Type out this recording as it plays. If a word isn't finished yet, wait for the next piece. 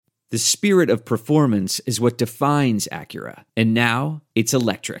The spirit of performance is what defines Acura. And now, it's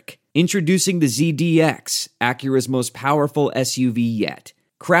electric. Introducing the ZDX, Acura's most powerful SUV yet.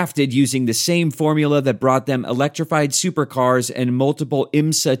 Crafted using the same formula that brought them electrified supercars and multiple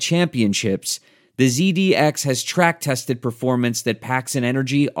IMSA championships, the ZDX has track-tested performance that packs an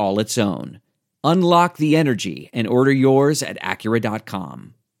energy all its own. Unlock the energy and order yours at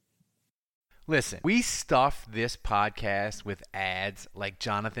Acura.com. Listen, we stuff this podcast with ads like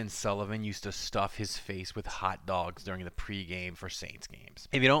Jonathan Sullivan used to stuff his face with hot dogs during the pregame for Saints games.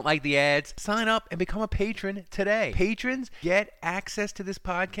 If you don't like the ads, sign up and become a patron today. Patrons get access to this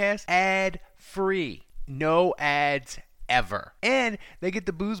podcast ad-free. No ads ever. And they get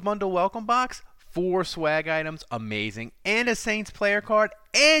the Booze Bundle welcome box, 4 swag items, amazing, and a Saints player card,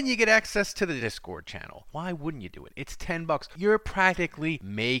 and you get access to the Discord channel. Why wouldn't you do it? It's $10. You're practically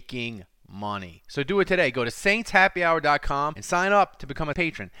making money. So do it today. Go to saintshappyhour.com and sign up to become a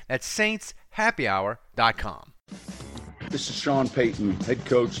patron. That's saintshappyhour.com. This is Sean Payton, head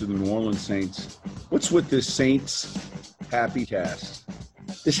coach of the New Orleans Saints. What's with this Saints Happy Cast?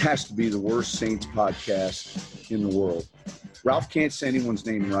 This has to be the worst Saints podcast in the world. Ralph can't say anyone's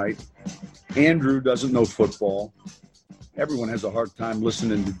name right. Andrew doesn't know football. Everyone has a hard time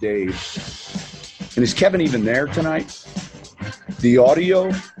listening to Dave. And is Kevin even there tonight? The audio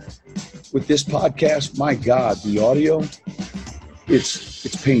with this podcast, my God, the audio,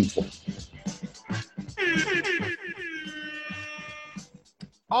 it's painful.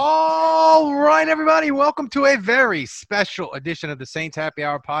 All right, everybody, welcome to a very special edition of the Saints Happy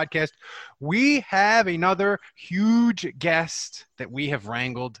Hour podcast. We have another huge guest that we have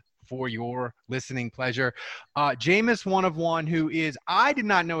wrangled for your listening pleasure. Jameis, one of one, who is, I did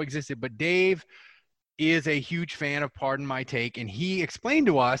not know existed, but Dave is a huge fan of Pardon My Take, and he explained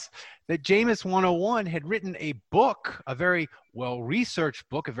to us that Jameis 101 had written a book, a very well-researched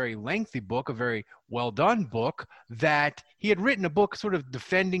book, a very lengthy book, a very well-done book, that he had written a book sort of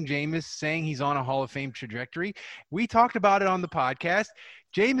defending Jameis, saying he's on a Hall of Fame trajectory. We talked about it on the podcast.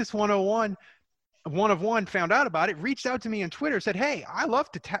 Jameis 101, one of one, found out about it, reached out to me on Twitter, said, "Hey, I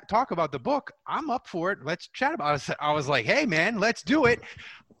love to talk about the book. I'm up for it. Let's chat about it." I was like, "Hey, man, let's do it."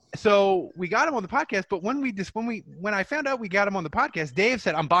 So we got him on the podcast, but when I found out we got him on the podcast, Dave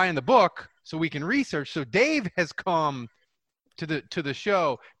said, "I'm buying the book so we can research." So Dave has come to the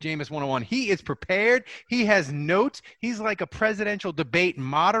show, Jameis 101. He is prepared. He has notes. He's like a presidential debate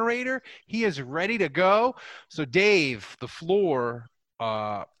moderator. He is ready to go. So Dave, the floor.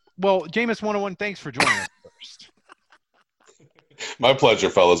 Jameis 101, thanks for joining us first. My pleasure,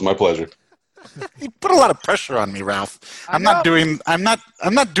 fellas. My pleasure. You put a lot of pressure on me, Ralph. I'm not doing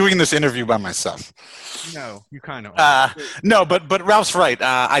this interview by myself. No, you kind of no, but Ralph's right.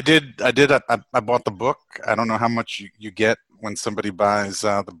 I bought the book. I don't know how much you get when somebody buys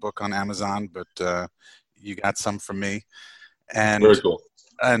the book on Amazon, but you got some from me. And very cool.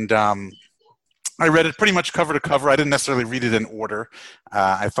 And I read it pretty much cover to cover. I didn't necessarily read it in order.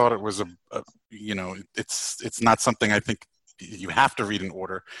 I thought it was it's not something I think you have to read in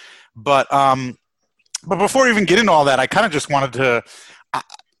order. But before we even get into all that, I kind of just wanted to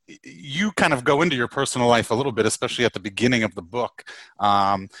you kind of go into your personal life a little bit, especially at the beginning of the book.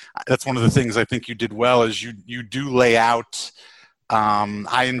 That's one of the things I think you did well is you do lay out.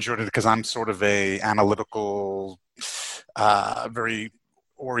 I enjoyed it because I'm sort of a analytical, very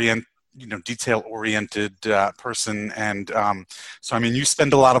detail-oriented person. And so, I mean, you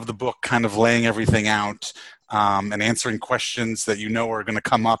spend a lot of the book kind of laying everything out and answering questions that you know are going to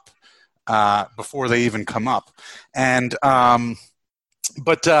come up before they even come up. And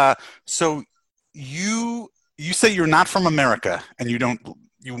so you say you're not from America, and you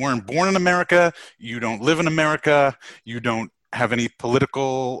weren't born in America, you don't live in America, you don't have any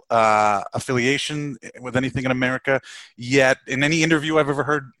political affiliation with anything in America, yet in any interview I've ever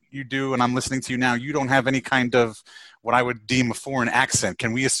heard you do, and I'm listening to you now, you don't have any kind of what I would deem a foreign accent.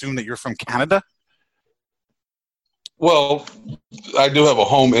 Can we assume that you're from Canada? Well, I do have a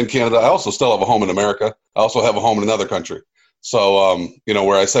home in Canada. I also still have a home in America. I also have a home in another country. So,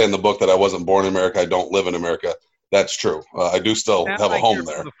 where I say in the book that I wasn't born in America, I don't live in America, that's true. I do still have a home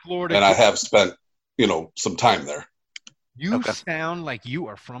there, and I have spent, some time there. You sound like you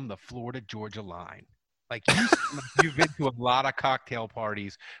are from the Florida-Georgia line. Like you've been to a lot of cocktail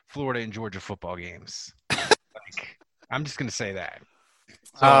parties, Florida and Georgia football games. Like, I'm just going to say that.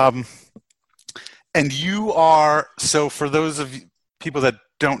 So, and you are, so for those of people that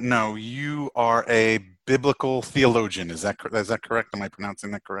don't know, you are a biblical theologian. Is that correct? Am I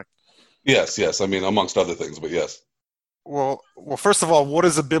pronouncing that correct? Yes. I mean, amongst other things, but yes. Well, first of all, what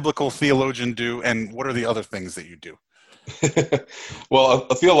does a biblical theologian do, and what are the other things that you do? Well,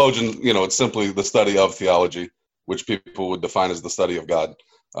 a theologian, it's simply the study of theology, which people would define as the study of God.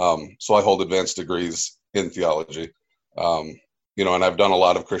 So I hold advanced degrees in theology, and I've done a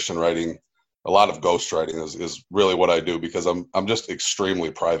lot of Christian writing. A lot of ghost writing is really what I do, because I'm just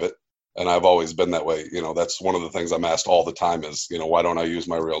extremely private, and I've always been that way. That's one of the things I'm asked all the time is, why don't I use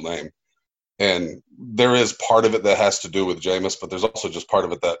my real name? And there is part of it that has to do with Jameis, but there's also just part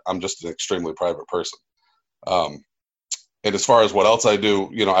of it that I'm just an extremely private person. And as far as what else I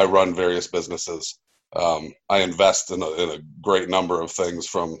do, I run various businesses. I invest in a great number of things,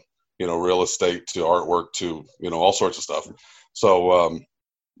 from, real estate to artwork to, all sorts of stuff. So,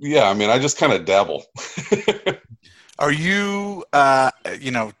 I just kind of dabble. Are you,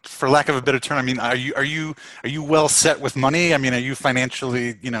 for lack of a better term, are you well set with money? Are you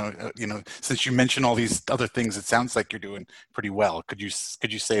financially, since you mentioned all these other things, it sounds like you're doing pretty well. Could you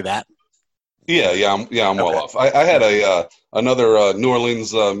say that? Yeah, I'm well off. I had another New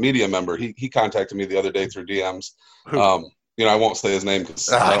Orleans media member. He contacted me the other day through DMs. I won't say his name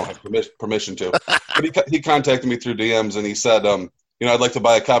because I don't have permission to. But he contacted me through DMs, and he said, I'd like to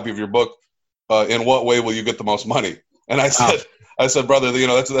buy a copy of your book. In what way will you get the most money? And I said, brother,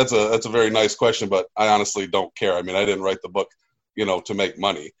 that's a very nice question, but I honestly don't care. I didn't write the book, to make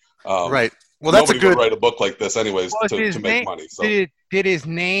money. Right. Well, that's nobody would write a book like this anyways to make money. So. Did his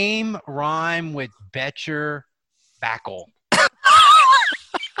name rhyme with Betcher Backle?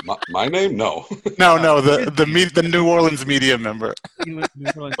 My name? No. No. The New Orleans media member.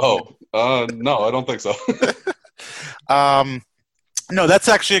 No, I don't think so. No, that's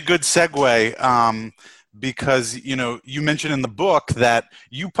actually a good segue. Because, you mentioned in the book that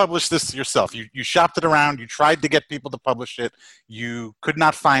you published this yourself. You shopped it around. You tried to get people to publish it. You could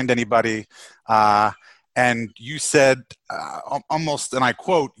not find anybody. And you said, almost, and I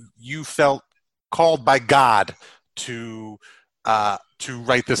quote, you felt called by God to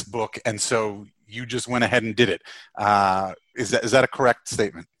write this book. And so you just went ahead and did it. Is that a correct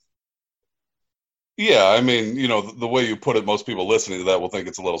statement? Yeah, the way you put it, most people listening to that will think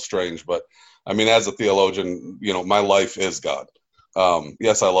it's a little strange, but as a theologian, my life is God.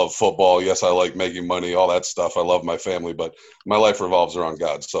 Yes, I love football. Yes, I like making money, all that stuff. I love my family, but my life revolves around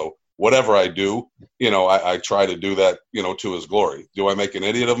God. So whatever I do, I try to do that, to his glory. Do I make an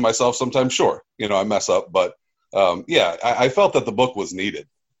idiot of myself sometimes? Sure. I mess up, but I felt that the book was needed.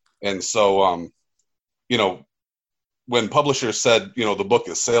 And so, when publishers said, the book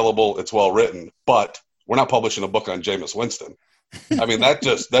is saleable, it's well written, but we're not publishing a book on Jameis Winston.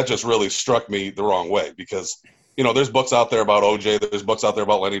 That just really struck me the wrong way, because, there's books out there about OJ, there's books out there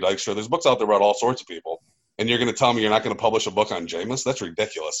about Lenny Dykstra, there's books out there about all sorts of people. And you're going to tell me you're not going to publish a book on Jameis? That's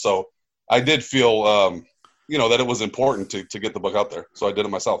ridiculous. So I did feel, that it was important to get the book out there. So I did it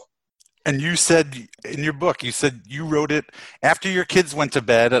myself. And you said in your book, you wrote it after your kids went to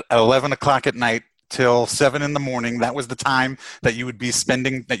bed at 11 o'clock at night till 7 in the morning. That was the time that you would be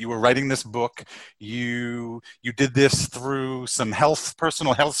spending, that you were writing this book. You did this through some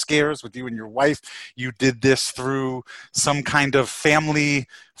personal health scares with you and your wife. You did this through some kind of family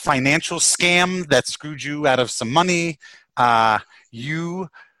financial scam that screwed you out of some money. You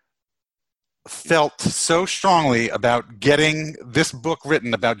felt so strongly about getting this book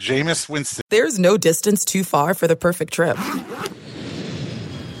written about Jameis Winston. There's no distance too far for the perfect trip.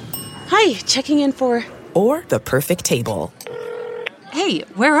 Hi, checking in for... Or the perfect table. Hey,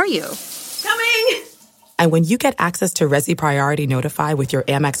 where are you? Coming! And when you get access to Resi Priority Notify with your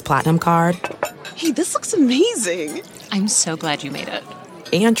Amex Platinum card... Hey, this looks amazing. I'm so glad you made it.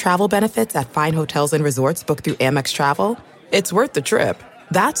 And travel benefits at fine hotels and resorts booked through Amex Travel, it's worth the trip.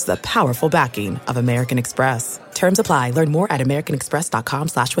 That's the powerful backing of American Express. Terms apply. Learn more at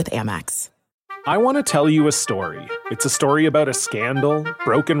americanexpress.com/withAmex. I want to tell you a story. It's a story about a scandal,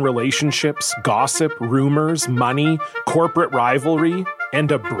 broken relationships, gossip, rumors, money, corporate rivalry,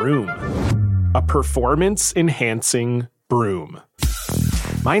 and a broom. A performance-enhancing broom.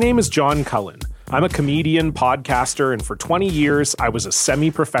 My name is John Cullen. I'm a comedian, podcaster, and for 20 years, I was a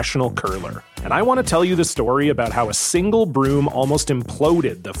semi-professional curler. And I want to tell you the story about how a single broom almost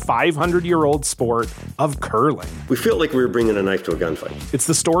imploded the 500-year-old sport of curling. We felt like we were bringing a knife to a gunfight. It's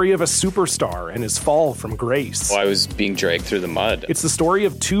the story of a superstar and his fall from grace. I was being dragged through the mud. It's the story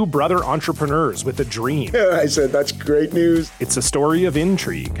of two brother entrepreneurs with a dream. I said, that's great news. It's a story of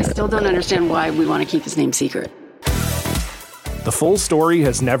intrigue. I still don't understand why we want to keep his name secret. The full story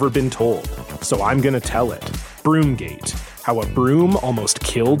has never been told, so I'm going to tell it. Broomgate, how a broom almost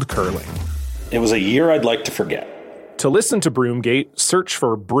killed curling. It was a year I'd like to forget. To listen to Broomgate, search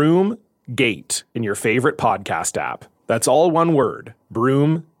for Broomgate in your favorite podcast app. That's all one word,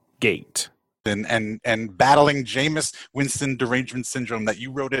 Broomgate. and battling Jameis Winston derangement syndrome, that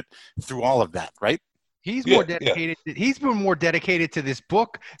you wrote it through all of that, right? He's more dedicated. Yeah. He's been more dedicated to this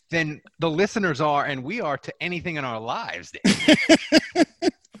book than the listeners are, and we are to anything in our lives.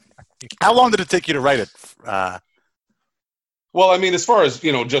 How long did it take you to write it? Well, I mean, as far as,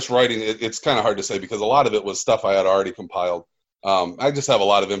 just writing, it's kind of hard to say because a lot of it was stuff I had already compiled. I just have a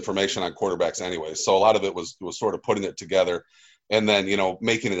lot of information on quarterbacks anyway, so a lot of it was sort of putting it together and then,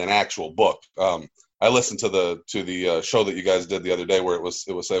 making it an actual book. I listened to the show that you guys did the other day where it was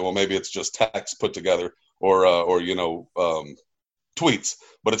saying, well, maybe it's just text put together or tweets,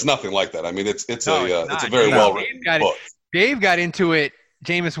 but it's nothing like that. I mean, it's a very well written book. Dave got into it,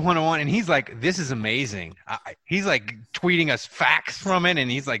 Jameis 101, and he's like, this is amazing. He's like tweeting us facts from it,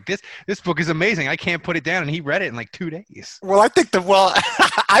 and he's like, this book is amazing. I can't put it down, and he read it in like 2 days. Well, I think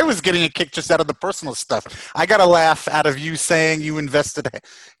I was getting a kick just out of the personal stuff. I got a laugh out of you saying you invested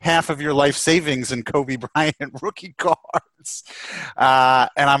half of your life savings in Kobe Bryant rookie cards, and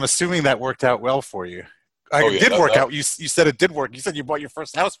I'm assuming that worked out well for you. It did work out. You said it did work. You said you bought your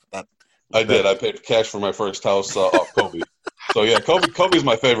first house with that. I did. I paid cash for my first house off Kobe. So yeah, Kobe's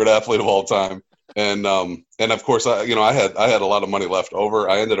my favorite athlete of all time, and of course I had a lot of money left over.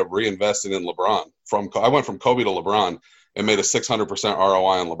 I ended up reinvesting in LeBron. I went from Kobe to LeBron and made a 600%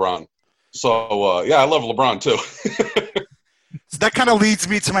 ROI on LeBron. So I love LeBron too. So that kind of leads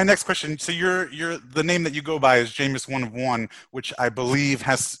me to my next question. So you're the name that you go by is Jameis 101, which I believe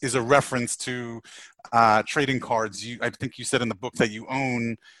is a reference to trading cards. I think you said in the book that you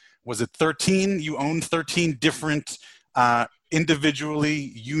own. Was it 13? You own 13 different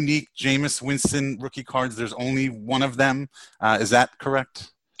individually unique Jameis Winston rookie cards. There's only one of them. Is that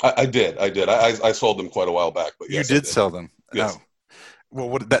correct? I did. I sold them quite a while back. But yes, you did sell them? Yes. Oh.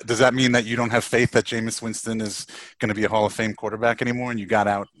 Well, does that mean that you don't have faith that Jameis Winston is going to be a Hall of Fame quarterback anymore and you got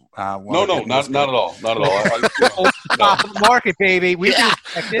out? No, not at all. Not at all. Top of the market, baby.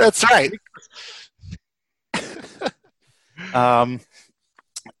 That's right.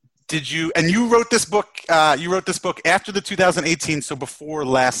 Did you? And you wrote this book. You wrote this book after the 2018, so before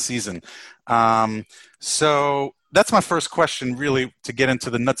last season. So that's my first question, really, to get into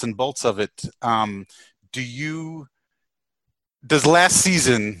the nuts and bolts of it. Does last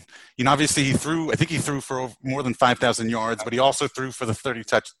season? Obviously he threw. I think he threw for more than 5,000 yards, but he also threw for the 30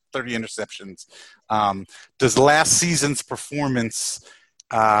 interceptions. Does last season's performance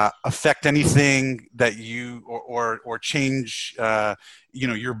affect anything that you or change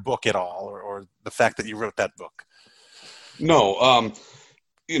your book at all, or the fact that you wrote that book? No.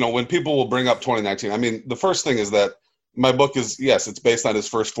 When people will bring up 2019, I mean, the first thing is that my book is, yes, it's based on his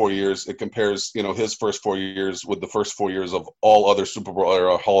first 4 years. It compares, his first 4 years with the first 4 years of all other Super Bowl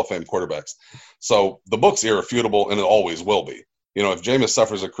era Hall of Fame quarterbacks. So the book's irrefutable, and it always will be. If Jameis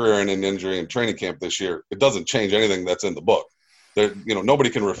suffers a career-ending injury in training camp this year, it doesn't change anything that's in the book. Nobody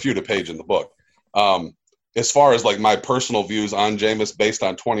can refute a page in the book. As far as like my personal views on Jameis based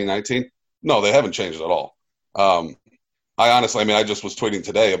on 2019, no, they haven't changed at all. I just was tweeting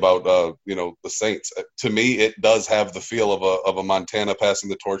today about, the Saints. To me, it does have the feel of a Montana passing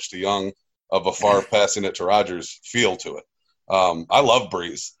the torch to Young, of a Favre passing it to Rodgers feel to it. I love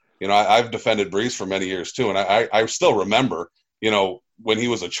Breeze. I've defended Breeze for many years too. And I still remember, when he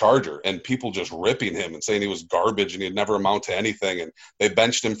was a Charger and people just ripping him and saying he was garbage and he'd never amount to anything. And they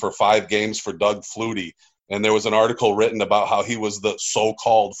benched him for 5 games for Doug Flutie. And there was an article written about how he was the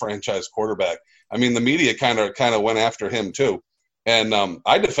so-called franchise quarterback. I mean, the media kind of went after him too. And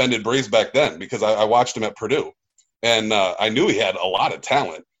I defended Breeze back then because I watched him at Purdue. And I knew he had a lot of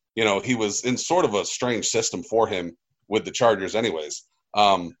talent. He was in sort of a strange system for him with the Chargers anyways.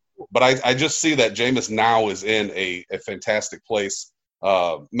 But I just see that Jameis now is in a fantastic place.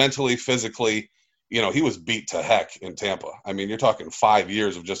 Mentally, physically, he was beat to heck in Tampa. I mean, you're talking 5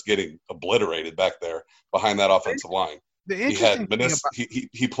 years of just getting obliterated back there behind that offensive line. He had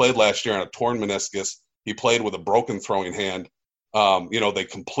he played last year on a torn meniscus. He played with a broken throwing hand. They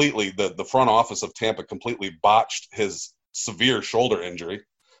completely the front office of Tampa completely botched his severe shoulder injury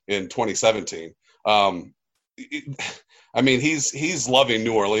in 2017. He's loving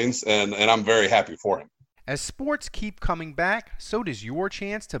New Orleans, and I'm very happy for him. As sports keep coming back, so does your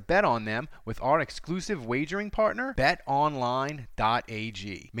chance to bet on them with our exclusive wagering partner, betonline.ag.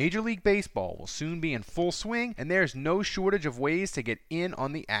 Major League Baseball will soon be in full swing, and there's no shortage of ways to get in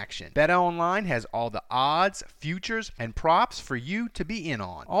on the action. BetOnline has all the odds, futures, and props for you to be in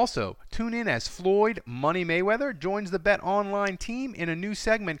on. Also, tune in as Floyd Money Mayweather joins the BetOnline team in a new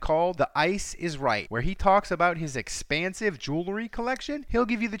segment called The Ice is Right, where he talks about his expansive jewelry collection. He'll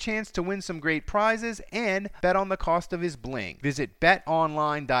give you the chance to win some great prizes and then bet on the cost of his bling. Visit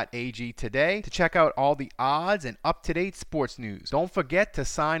betonline.ag today to check out all the odds and up-to-date sports news. Don't forget to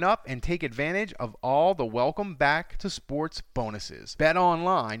sign up and take advantage of all the welcome back to sports bonuses.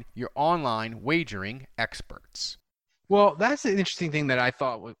 BetOnline, your online wagering experts. Well, that's an interesting thing that I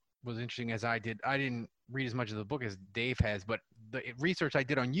thought was interesting as I didn't read as much of the book as Dave has, but the research I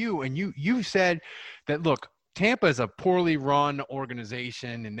did on you, and you said that, look, Tampa is a poorly run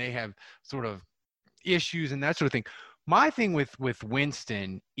organization and they have sort of issues and that sort of thing. My thing with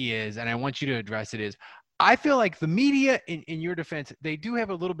Winston is, and I want you to address it, is I feel like the media, in your defense, they do have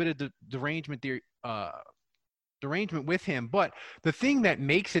a little bit of derangement with him. But the thing that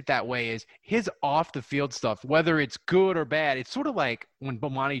makes it that way is his off the field stuff, whether it's good or bad. It's sort of like when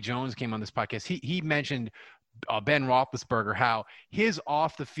Bomani Jones came on this podcast, he mentioned Ben Roethlisberger, how his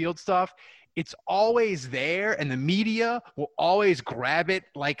off the field stuff, it's always there, and the media will always grab it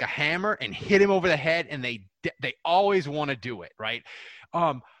like a hammer and hit him over the head, and they always want to do it, right?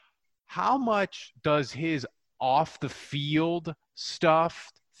 How much does his off the field stuff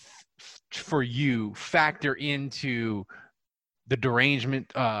for you factor into the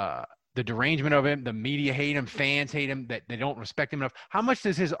derangement of him? The media hate him, fans hate him, that they don't respect him enough. How much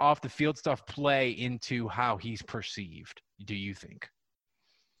does his off the field stuff play into how he's perceived, do you think?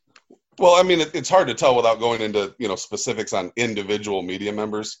 Well, I mean, it's hard to tell without going into, specifics on individual media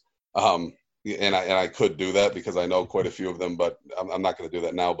members. And I could do that because I know quite a few of them, but I'm not going to do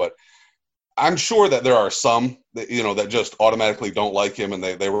that now. But I'm sure that there are some that, that just automatically don't like him, and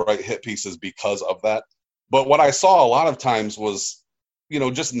they write hit pieces because of that. But what I saw a lot of times was,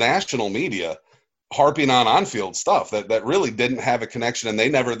 just national media harping on-field stuff that really didn't have a connection, and they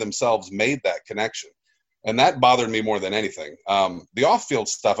never themselves made that connection. And that bothered me more than anything. The off-field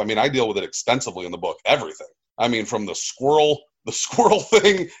stuff, I mean, I deal with it extensively in the book, everything. I mean, from the squirrel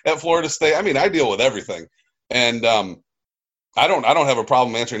thing at Florida State. I mean, I deal with everything. And I don't have a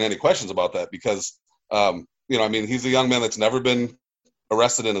problem answering any questions about that because, he's a young man that's never been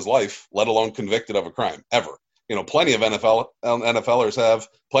arrested in his life, let alone convicted of a crime, ever. Plenty of NFLers have,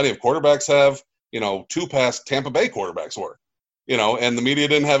 plenty of quarterbacks have, 2 past Tampa Bay quarterbacks were, and the media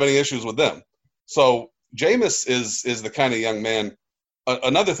didn't have any issues with them. So Jameis is the kind of young man.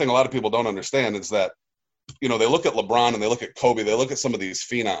 Another thing a lot of people don't understand is that, they look at LeBron and they look at Kobe, they look at some of these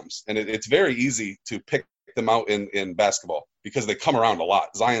phenoms, and it's very easy to pick them out in basketball because they come around a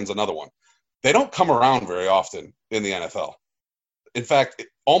lot. Zion's another one. They don't come around very often in the NFL. In fact,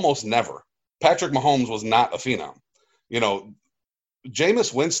 almost never. Patrick Mahomes was not a phenom.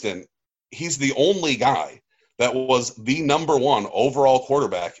 Jameis Winston, he's the only guy that was the number 1 overall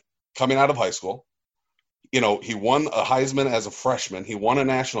quarterback coming out of high school. He won a Heisman as a freshman. He won a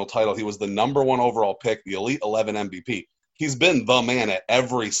national title. He was the number 1 overall pick, the Elite 11 MVP. He's been the man at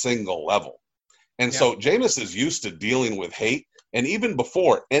every single level. And so Jameis is used to dealing with hate. And even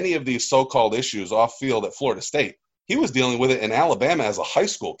before any of these so-called issues off field at Florida State, he was dealing with it in Alabama as a high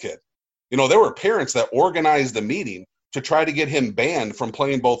school kid. There were parents that organized a meeting to try to get him banned from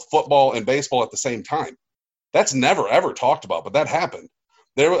playing both football and baseball at the same time. That's never, ever talked about, but that happened.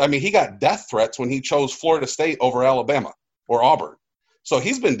 He got death threats when he chose Florida State over Alabama or Auburn. So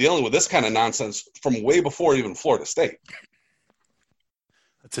he's been dealing with this kind of nonsense from way before even Florida State.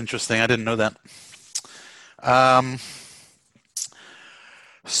 That's interesting. I didn't know that.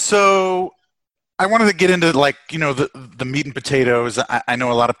 So I wanted to get into the meat and potatoes. I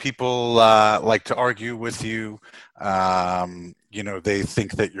know a lot of people like to argue with you. They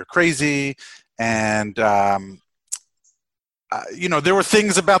think that you're crazy. And, there were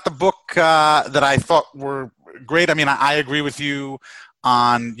things about the book that I thought were great. I mean, I agree with you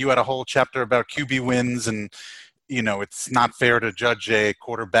on, you had a whole chapter about QB wins and, it's not fair to judge a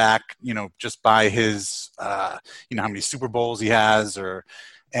quarterback, just by his, how many Super Bowls he has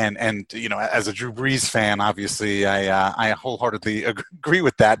and as a Drew Brees fan, obviously I wholeheartedly agree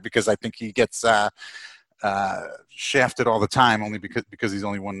with that because I think he gets shafted all the time only because he's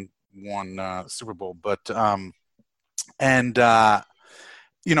only won Super Bowl. But, I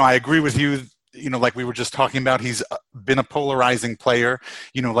agree with you, like we were just talking about, he's been a polarizing player,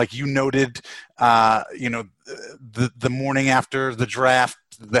 like you noted, the morning after the draft,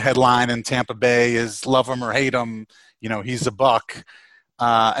 the headline in Tampa Bay is love him or hate him, he's a Buck.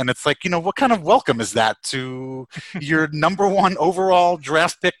 And it's like, what kind of welcome is that to your number 1 overall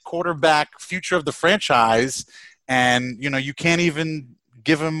draft pick quarterback, future of the franchise? And, you can't even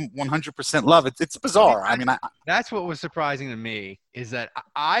give him 100% love. It's bizarre. That's what was surprising to me is that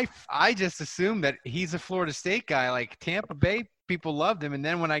I just assumed that he's a Florida State guy. Like Tampa Bay people loved him. And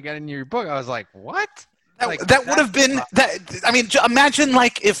then when I got into your book, I was like, what? That would have been that. I mean, imagine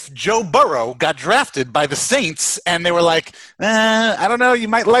like if Joe Burrow got drafted by the Saints and they were like, I don't know, you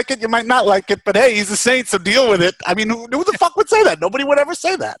might like it, you might not like it, but hey, he's the Saints, so deal with it. I mean, who the fuck would say that? Nobody would ever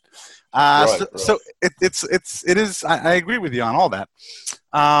say that. So it is. I agree with you on all that.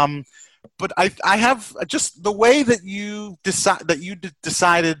 But I have just the way that you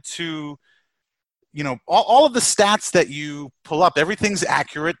decided to. All of the stats that you pull up, everything's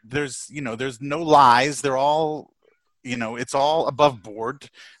accurate. There's no lies. They're all, it's all above board.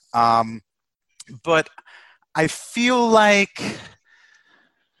 But I feel like,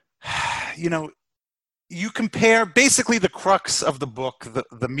 you compare basically the crux of the book,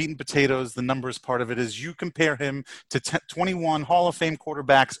 the meat and potatoes, the numbers part of it is you compare him to 21 Hall of Fame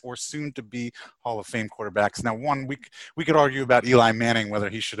quarterbacks or soon to be Hall of Fame quarterbacks. Now, we could argue about Eli Manning, whether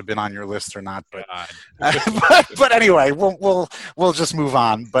he should have been on your list or not, but but anyway, we'll just move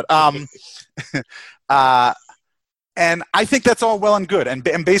on. But and I think that's all well and good. And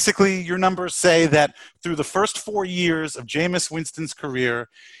basically your numbers say that through the first 4 years of Jameis Winston's career,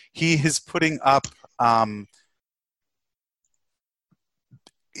 he is putting up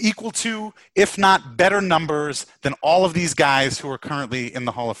equal to, if not better numbers than all of these guys who are currently in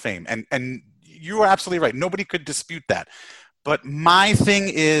the Hall of Fame. And you are absolutely right. Nobody could dispute that. But my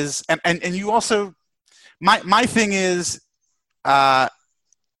thing is, and you also, my thing is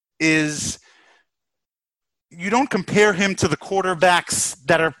you don't compare him to the quarterbacks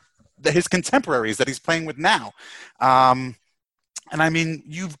that are his contemporaries that he's playing with now. And I mean,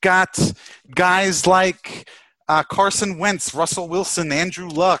 you've got guys like Carson Wentz, Russell Wilson, Andrew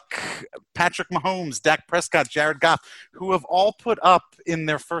Luck, Patrick Mahomes, Dak Prescott, Jared Goff, who have all put up in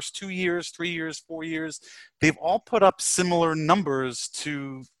their first 2 years, 3 years, 4 years, they've all put up similar numbers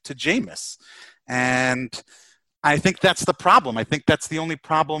to Jameis. And I think that's the problem. I think that's the only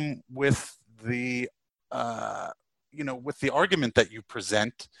problem with the with the argument that you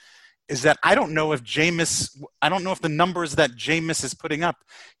present, is that I don't know if the numbers that Jameis is putting up,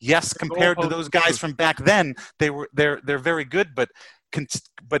 yes, compared to those guys from back then, they're very good, but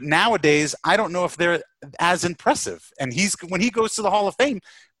nowadays I don't know if they're as impressive. And when he goes to the Hall of Fame,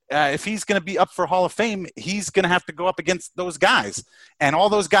 if he's going to be up for Hall of Fame, he's going to have to go up against those guys, and all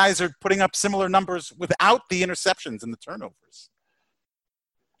those guys are putting up similar numbers without the interceptions and the turnovers.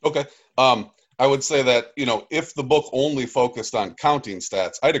 Okay. I would say that, if the book only focused on counting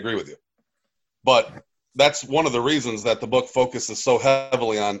stats, I'd agree with you. But that's one of the reasons that the book focuses so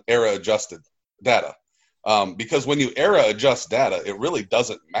heavily on era-adjusted data. Because when you era-adjust data, it really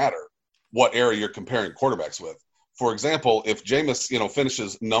doesn't matter what era you're comparing quarterbacks with. For example, if Jameis,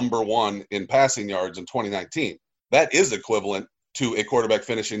 finishes number one in passing yards in 2019, that is equivalent to a quarterback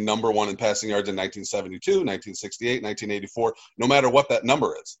finishing number one in passing yards in 1972, 1968, 1984, no matter what that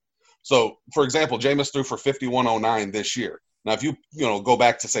number is. So, for example, Jameis threw for 5109 this year. Now, if you go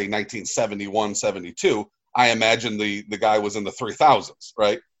back to, say, 1971, 72, I imagine the guy was in the 3000s,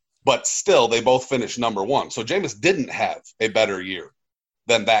 right? But still, they both finished number one. So Jameis didn't have a better year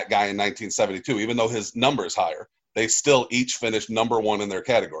than that guy in 1972, even though his number is higher. They still each finished number one in their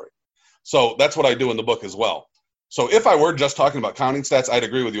category. So that's what I do in the book as well. So if I were just talking about counting stats, I'd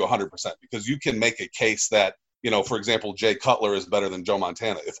agree with you 100%, because you can make a case that, for example, Jay Cutler is better than Joe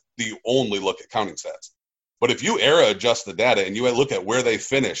Montana if you only look at counting stats. But if you era adjust the data and you look at where they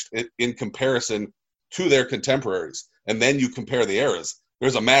finished in comparison to their contemporaries, and then you compare the eras,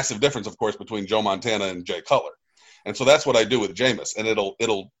 there's a massive difference, of course, between Joe Montana and Jay Cutler. And so that's what I do with Jameis, and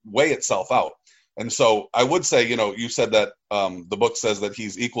it'll weigh itself out. And so I would say, you said that the book says that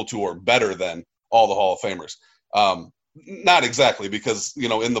he's equal to or better than all the Hall of Famers. Not exactly, because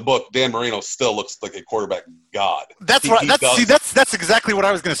in the book, Dan Marino still looks like a quarterback god. That's right. That's exactly what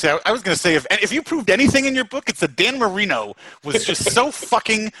I was going to say. I was going to say if you proved anything in your book, it's that Dan Marino was just so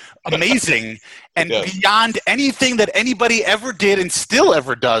fucking amazing and beyond anything that anybody ever did and still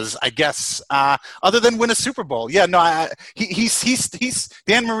ever does, I guess, other than win a Super Bowl. Yeah, no, he's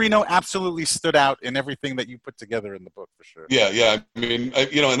Dan Marino absolutely stood out in everything that you put together in the book for sure. Yeah. I mean,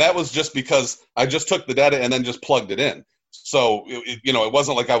 and that was just because I just took the data and then just plugged it in. So, it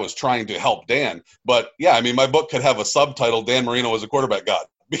wasn't like I was trying to help Dan. But, yeah, I mean, my book could have a subtitle, Dan Marino is a quarterback god.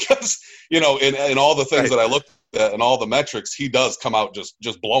 Because, in all the things that I looked at and all the metrics, he does come out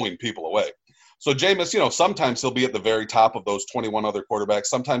just blowing people away. So, Jameis, sometimes he'll be at the very top of those 21 other quarterbacks.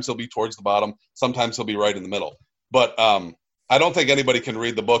 Sometimes he'll be towards the bottom. Sometimes he'll be right in the middle. But I don't think anybody can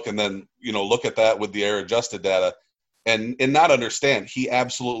read the book and then, look at that with the error-adjusted data and not understand he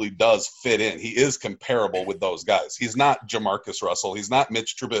absolutely does fit in. He is comparable with those guys. He's not Jamarcus Russell. He's not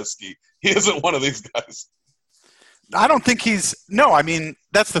Mitch Trubisky. He isn't one of these guys. I don't think he's – no, I mean,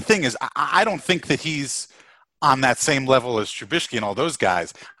 that's the thing is I don't think that he's on that same level as Trubisky and all those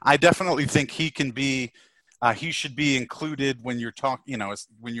guys. I definitely think he can be he should be included when you're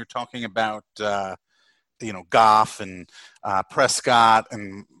talking about Goff and Prescott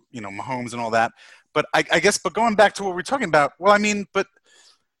and Mahomes and all that. But I guess going back to what we're talking about, well, I mean, but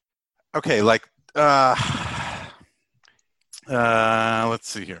okay, like let's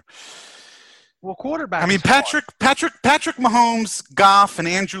see here. Well, quarterback. I mean, Patrick Mahomes, Goff, and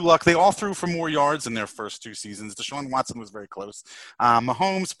Andrew Luck, they all threw for more yards in their first 2 seasons. Deshaun Watson was very close.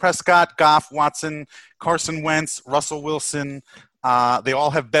 Mahomes, Prescott, Goff, Watson, Carson Wentz, Russell Wilson, they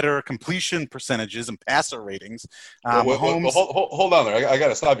all have better completion percentages and passer ratings. Mahomes, hold on there. I got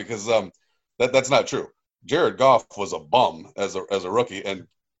to stop you because that's not true. Jared Goff was a bum as a rookie, and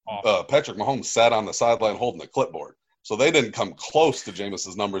Patrick Mahomes sat on the sideline holding a clipboard. So they didn't come close to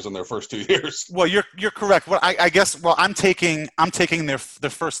Jameis's numbers in their first 2 years. Well, you're correct. Well, I guess. Well, I'm taking their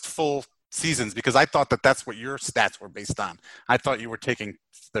first full seasons because I thought that's what your stats were based on. I thought you were taking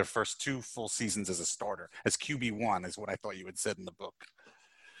their first 2 full seasons as a starter, as QB1, is what I thought you had said in the book.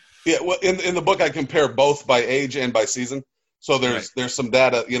 Yeah, well, in the book I compare both by age and by season. So there's some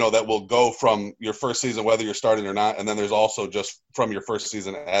data that will go from your first season whether you're starting or not, and then there's also just from your first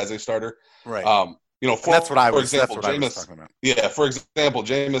season as a starter. Right. That's what I was talking about. Yeah, for example,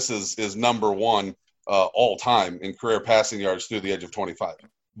 Jameis is number 1 all time in career passing yards through the age of 25.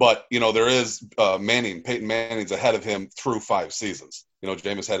 But there is Peyton Manning's ahead of him through 5 seasons.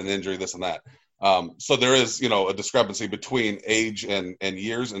 Jameis had an injury, this and that. So there is a discrepancy between age and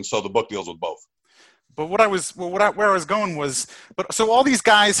years, and so the book deals with both. But where I was going was, so all these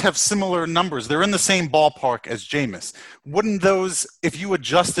guys have similar numbers. They're in the same ballpark as Jameis. Wouldn't those, if you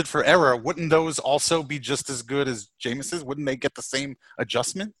adjusted for error, wouldn't those also be just as good as Jameis's? Wouldn't they get the same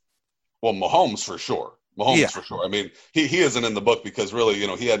adjustment? Well, Mahomes for sure. For sure. I mean, he isn't in the book because really,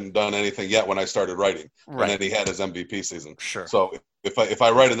 he hadn't done anything yet when I started writing. Right. And then he had his MVP season. Sure. So if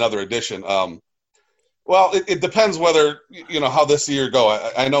I write another edition, well, it depends whether, how this year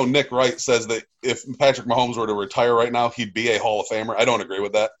go. I know Nick Wright says that if Patrick Mahomes were to retire right now, he'd be a Hall of Famer. I don't agree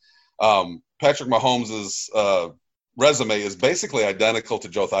with that. Patrick Mahomes' resume is basically identical to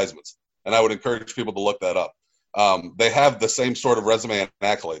Joe Theismann's, and I would encourage people to look that up. They have the same sort of resume and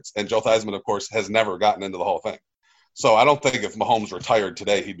accolades, and Joe Theismann, of course, has never gotten into the Hall of Fame. So I don't think if Mahomes retired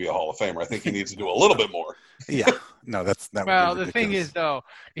today, he'd be a Hall of Famer. I think he needs to do a little bit more. Yeah. No, that well, the thing is, though,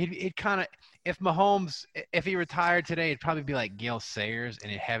 it kind of – if Mahomes, if he retired today, it'd probably be like Gale Sayers,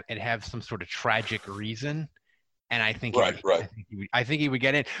 and it'd have some sort of tragic reason. And I think I think he would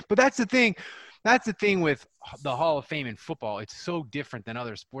get in. But that's the thing. That's the thing with the Hall of Fame in football. It's so different than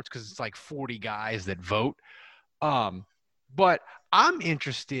other sports because it's like 40 guys that vote. But I'm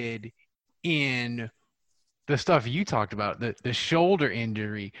interested in the stuff you talked about, the shoulder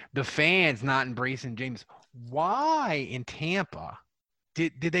injury, the fans not embracing James. Why in Tampa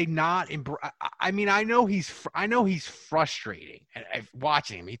did they not embrace? I mean, I know he's frustrating.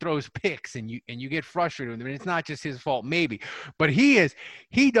 Watching him, he throws picks, and you get frustrated with him. And it's not just his fault, maybe, but he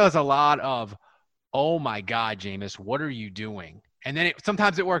does a lot of, oh my God, Jameis, what are you doing? And then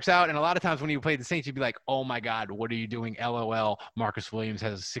sometimes it works out, and a lot of times when you play the Saints, you'd be like, oh my God, what are you doing? LOL. Marcus Williams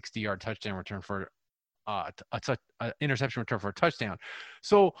has a 60-yard touchdown return for interception return for a touchdown.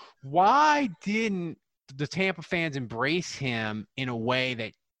 So why didn't the Tampa fans embrace him in a way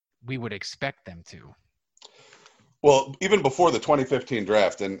that we would expect them to? Well, even before the 2015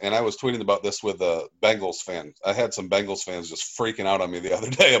 draft, and I was tweeting about this with a Bengals fan. I had some Bengals fans just freaking out on me the other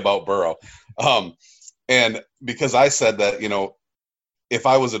day about Burrow. And because I said that, if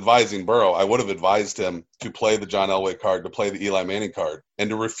I was advising Burrow, I would have advised him to play the John Elway card, to play the Eli Manning card, and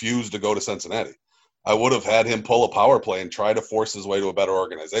to refuse to go to Cincinnati. I would have had him pull a power play and try to force his way to a better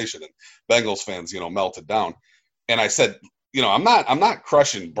organization. And Bengals fans, melted down. And I said, I'm not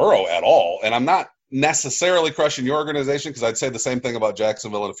crushing Burrow at all. And I'm not necessarily crushing your organization because I'd say the same thing about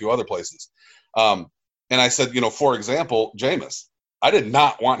Jacksonville and a few other places. And I said, for example, Jameis, I did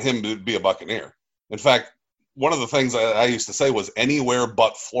not want him to be a Buccaneer. In fact, one of the things I used to say was anywhere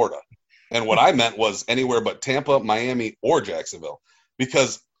but Florida. And what I meant was anywhere but Tampa, Miami, or Jacksonville.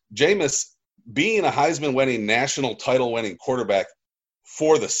 Because Jameis, being a Heisman-winning, national title-winning quarterback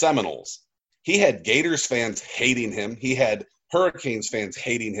for the Seminoles, he had Gators fans hating him. He had Hurricanes fans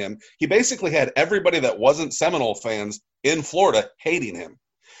hating him. He basically had everybody that wasn't Seminole fans in Florida hating him.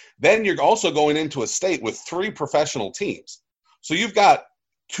 Then you're also going into a state with 3 professional teams. So you've got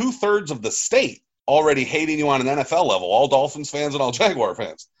 2/3 of the state already hating you on an NFL level, all Dolphins fans and all Jaguar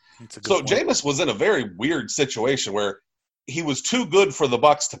fans. So Jameis was in a very weird situation where he was too good for the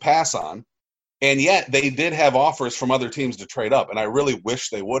Bucs to pass on. And yet they did have offers from other teams to trade up. And I really wish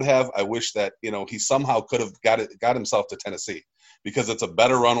they would have. I wish that, he somehow could have got himself to Tennessee, because it's a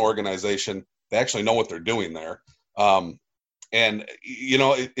better run organization. They actually know what they're doing there. And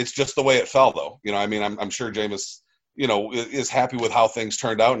it's just the way it fell, though. I'm sure Jameis, is happy with how things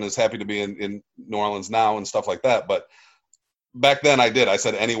turned out and is happy to be in New Orleans now and stuff like that. But back then I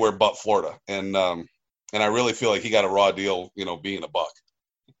said anywhere but Florida. And I really feel like he got a raw deal, being a Buck.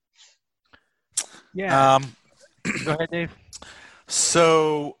 Yeah. Go ahead, Dave.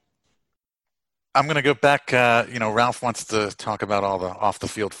 So I'm going to go back. Ralph wants to talk about all the off the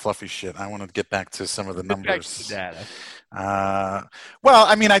field fluffy shit. I want to get back to some of the numbers. Data.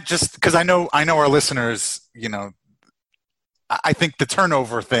 Because I know our listeners, I think the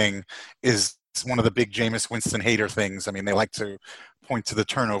turnover thing is one of the big Jameis Winston hater things. I mean, they like to point to the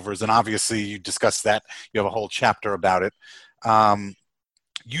turnovers, and obviously you discussed that. You have a whole chapter about it.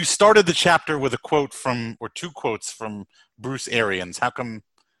 You started the chapter with a quote or two quotes from Bruce Arians. How come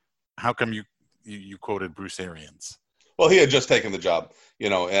you quoted Bruce Arians? Well, he had just taken the job,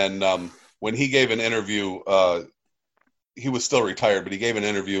 and when he gave an interview, he was still retired, but he gave an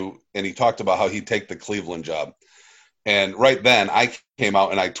interview and he talked about how he'd take the Cleveland job. And right then I came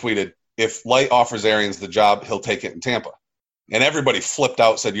out and I tweeted, if Light offers Arians the job, he'll take it in Tampa. And everybody flipped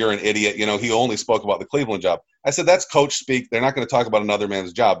out, said, you're an idiot. He only spoke about the Cleveland job. I said, that's coach speak. They're not going to talk about another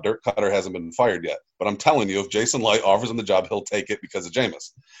man's job. Dirk Cutter hasn't been fired yet. But I'm telling you, if Jason Light offers him the job, he'll take it because of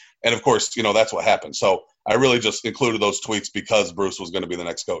Jameis. And, of course, that's what happened. So I really just included those tweets because Bruce was going to be the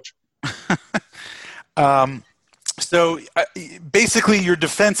next coach. So basically your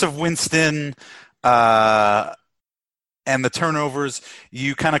defense of Winston and the turnovers,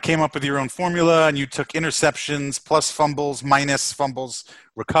 you kind of came up with your own formula, and you took interceptions plus fumbles minus fumbles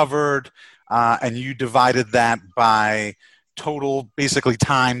recovered, and you divided that by total basically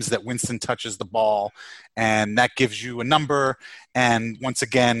times that Winston touches the ball, and that gives you a number. And once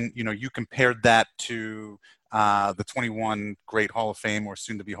again, you compared that to the 21 great Hall of Fame or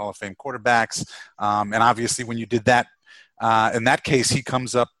soon-to-be Hall of Fame quarterbacks. And obviously when you did that, in that case, he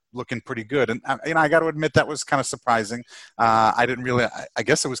comes up looking pretty good. And, I got to admit that was kind of surprising. I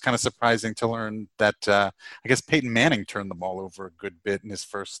guess it was kind of surprising to learn that I guess Peyton Manning turned the ball over a good bit in his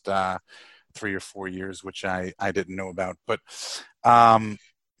first 3 or 4 years, which I didn't know about. But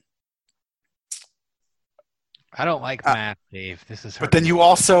I don't like math, Dave. This is. But then you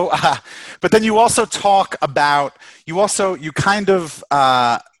also talk about you kind of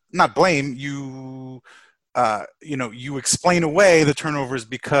not blame you. You explain away the turnovers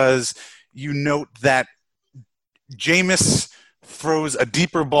because you note that Jameis throws a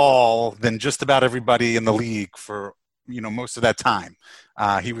deeper ball than just about everybody in the league for most of that time.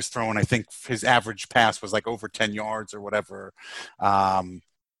 He was throwing, I think his average pass was like over 10 yards or whatever.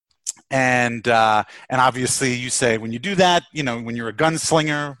 And obviously you say when you do that, when you're a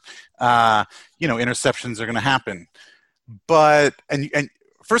gunslinger, interceptions are going to happen. But and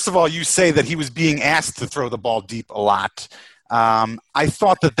first of all, you say that he was being asked to throw the ball deep a lot. I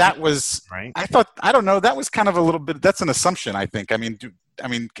thought that was right. I don't know. That was kind of a little bit. That's an assumption, I think. Can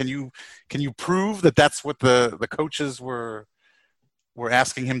you prove that that's what the coaches were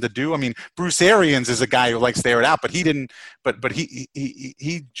asking him to do? Bruce Arians is a guy who likes to air it out, but he didn't. But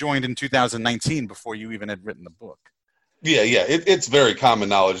he joined in 2019 before you even had written the book. Yeah. It's very common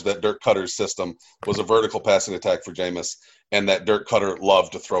knowledge that Dirk Cutter's system was a vertical passing attack for Jameis, and that Dirk Cutter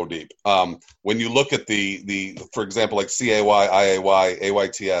loved to throw deep. When you look at the for example, like CAY, IAY,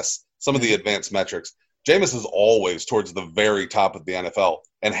 AYTS, some of the advanced metrics, Jameis is always towards the very top of the NFL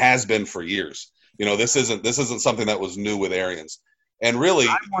and has been for years. This isn't something that was new with Arians. And really,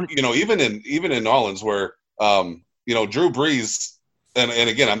 even in New Orleans where, Drew Brees, and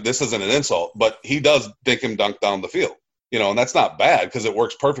again, this isn't an insult, but he does dink him dunk down the field, and that's not bad because it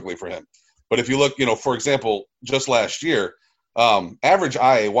works perfectly for him. But if you look, for example, just last year, average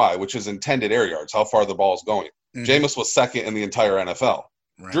IAY, which is intended air yards, how far the ball is going, Jameis was second in the entire NFL.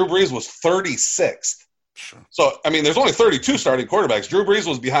 Right. Drew Brees was 36th. Sure. So, there's only 32 starting quarterbacks. Drew Brees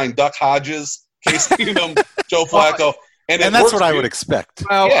was behind Duck Hodges, Case Keenum, Joe Flacco. And that's what I would expect.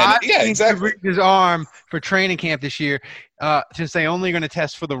 Well, yeah, I think exactly. His arm for training camp this year, since they only going to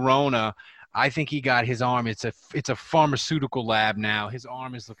test for the Rona, I think he got his arm. It's a pharmaceutical lab now. His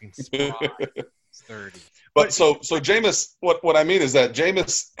arm is looking spry. It's 30. But so Jameis, what I mean is that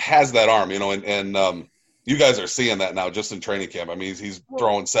Jameis has that arm, and you guys are seeing that now just in training camp. He's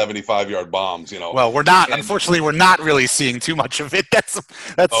throwing 75-yard bombs, Well, we're not. Unfortunately, we're not really seeing too much of it.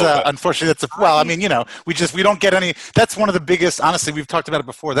 Unfortunately, we don't get any. That's one of the biggest. Honestly, we've talked about it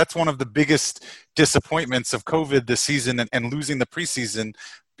before. That's one of the biggest disappointments of COVID this season and losing the preseason,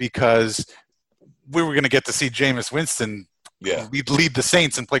 because we were going to get to see Jameis Winston lead the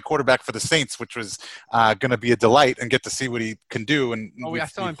Saints and play quarterback for the Saints, which was going to be a delight, and get to see what he can do. And I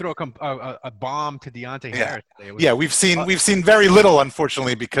saw him throw a bomb to Deontay Harris. We've seen very little,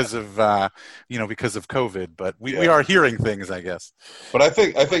 unfortunately, because of COVID. But we are hearing things, I guess. But I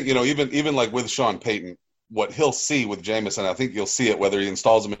think even like with Sean Payton, what he'll see with Jameis, and I think you'll see it whether he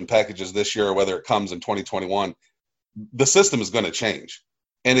installs them in packages this year or whether it comes in 2021, the system is going to change.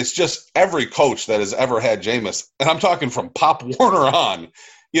 And it's just every coach that has ever had Jameis, and I'm talking from Pop Warner on,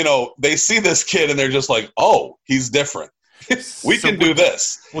 they see this kid and they're just like, oh, he's different. We can do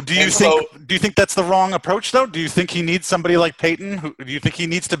this. Well, do you think that's the wrong approach, though? Do you think he needs somebody like Peyton? Do you think he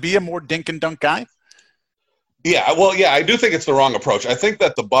needs to be a more dink and dunk guy? Yeah, well, yeah, I do think it's the wrong approach. I think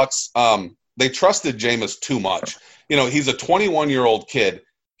that the Bucs, they trusted Jameis too much. He's a 21-year-old kid.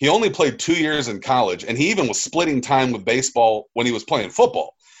 He only played 2 years in college, and he even was splitting time with baseball when he was playing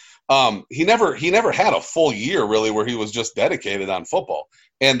football. He never had a full year, really, where he was just dedicated on football.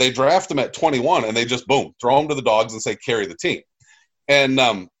 And they draft him at 21, and they just, boom, throw him to the dogs and say, carry the team. And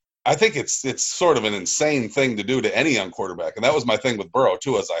I think it's sort of an insane thing to do to any young quarterback. And that was my thing with Burrow,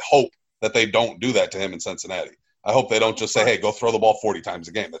 too, is I hope that they don't do that to him in Cincinnati. I hope they don't just say, hey, go throw the ball 40 times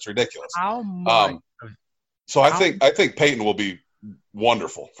a game. That's ridiculous. How much? I think Peyton will be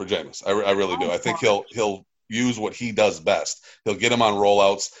wonderful for Jameis. I really do. I think he'll use what he does best. He'll get him on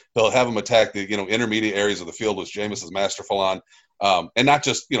rollouts. He'll have him attack the intermediate areas of the field, which Jameis is masterful on, and not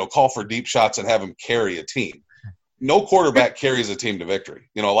just call for deep shots and have him carry a team. No quarterback carries a team to victory.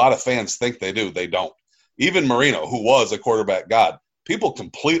 A lot of fans think they do. They don't. Even Marino, who was a quarterback god, people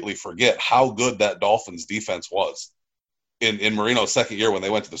completely forget how good that Dolphins defense was. In Marino's second year when they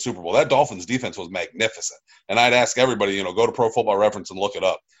went to the Super Bowl, that Dolphins defense was magnificent. And I'd ask everybody, go to Pro Football Reference and look it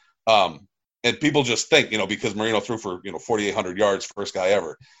up. And people just think, because Marino threw for, 4,800 yards, first guy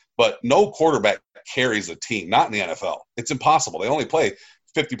ever. But no quarterback carries a team, not in the NFL. It's impossible. They only play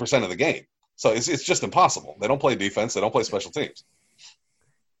 50% of the game. So it's just impossible. They don't play defense. They don't play special teams.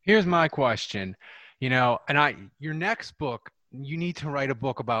 Here's my question, your next book, you need to write a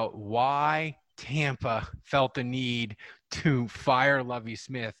book about why Tampa felt the need to fire Lovie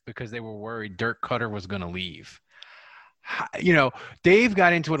Smith because they were worried Dirk Cutter was going to leave. Dave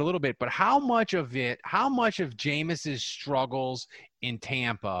got into it a little bit, but how much of Jameis's struggles in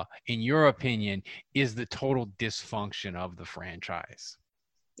Tampa, in your opinion, is the total dysfunction of the franchise?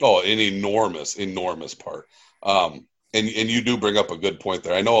 Oh, an enormous part. And you do bring up a good point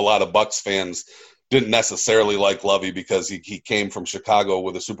there. I know a lot of Bucs fans didn't necessarily like Lovie because he came from Chicago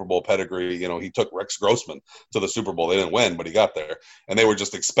with a Super Bowl pedigree. He took Rex Grossman to the Super Bowl. They didn't win, but he got there. And they were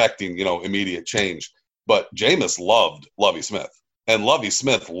just expecting, immediate change. But Jameis loved Lovie Smith. And Lovie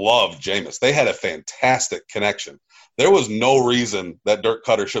Smith loved Jameis. They had a fantastic connection. There was no reason that Dirk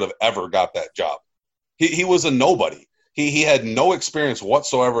Cutter should have ever got that job. He was a nobody. He had no experience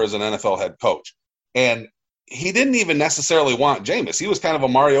whatsoever as an NFL head coach. And he didn't even necessarily want Jameis. He was kind of a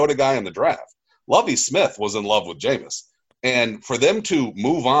Mariota guy in the draft. Lovie Smith was in love with Jameis. And for them to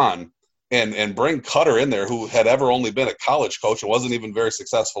move on and bring Cutter in there, who had ever only been a college coach and wasn't even very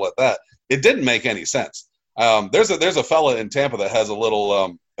successful at that, it didn't make any sense. There's a fella in Tampa that has a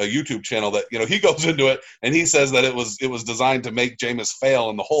little a YouTube channel that, he goes into it and he says that it was designed to make Jameis fail,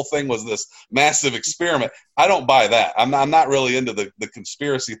 and the whole thing was this massive experiment. I don't buy that. I'm not really into the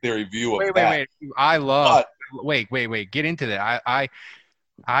conspiracy theory view of that. Wait. Get into that.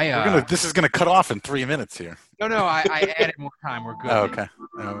 This is gonna cut off in 3 minutes here. No, I added more time. We're good. Oh,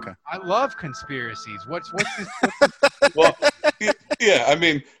 okay. I love conspiracies. What's this? Well, yeah. I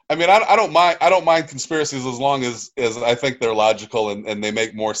mean, I don't mind conspiracies as long as I think they're logical and they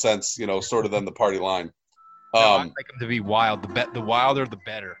make more sense, sort of than the party line. I like them to be wild. The wilder, the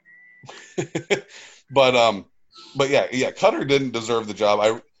better. But yeah. Cutter didn't deserve the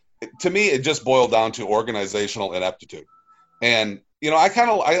job. To me, it just boiled down to organizational ineptitude. And I kind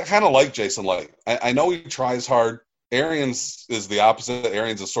of like Jason Light. I know he tries hard. Arians is the opposite.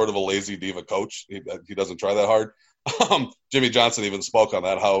 Arians is sort of a lazy diva coach. He doesn't try that hard. Jimmy Johnson even spoke on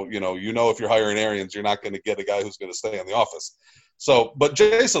that. How if you're hiring Arians, you're not going to get a guy who's going to stay in the office. So, but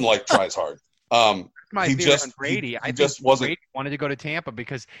Jason Light tries hard. He just Brady. I just wasn't. Brady wanted to go to Tampa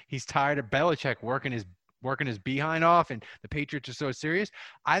because he's tired of Belichick working his behind off, and the Patriots are so serious.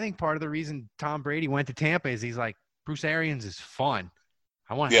 I think part of the reason Tom Brady went to Tampa is he's like, Bruce Arians is fun.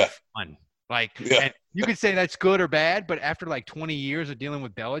 I want to have fun. And you could say that's good or bad, but after 20 years of dealing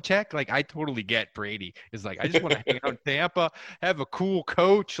with Belichick, I totally get Brady. It's I just want to hang out in Tampa, have a cool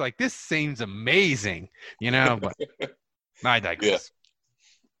coach. This seems amazing, but I digress.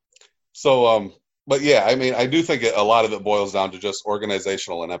 Yeah. So, but yeah, I do think a lot of it boils down to just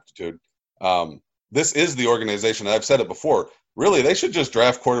organizational ineptitude. this is the organization. I've said it before. Really, they should just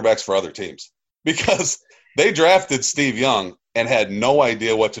draft quarterbacks for other teams, because they drafted Steve Young and had no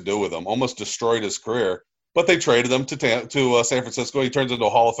idea what to do with him, almost destroyed his career. But they traded him to San Francisco. He turns into a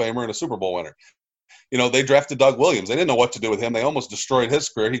Hall of Famer and a Super Bowl winner. They drafted Doug Williams. They didn't know what to do with him. They almost destroyed his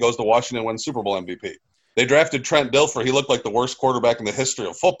career. He goes to Washington and wins Super Bowl MVP. They drafted Trent Dilfer. He looked like the worst quarterback in the history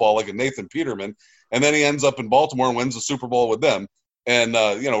of football, like a Nathan Peterman. And then he ends up in Baltimore and wins the Super Bowl with them and,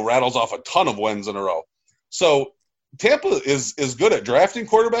 rattles off a ton of wins in a row. So Tampa is good at drafting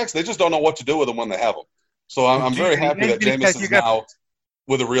quarterbacks. They just don't know what to do with them when they have them. So I'm very happy that Jameis is now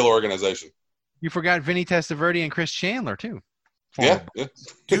with a real organization. You forgot Vinny Testaverde and Chris Chandler, too. Yeah.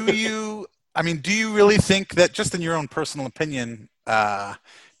 Do you really think that, just in your own personal opinion,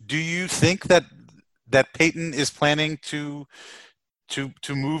 do you think that Peyton is planning to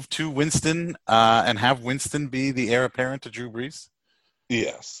move to Winston and have Winston be the heir apparent to Drew Brees?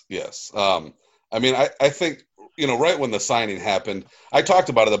 Yes. I think, right when the signing happened, I talked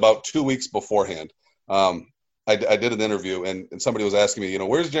about it about 2 weeks beforehand. I did an interview and somebody was asking me,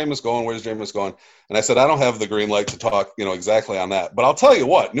 where's Jameis going? Where's Jameis going? And I said, I don't have the green light to talk, exactly on that. But I'll tell you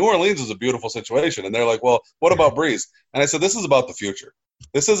what, New Orleans is a beautiful situation. And they're like, well, what about Brees? And I said, this is about the future.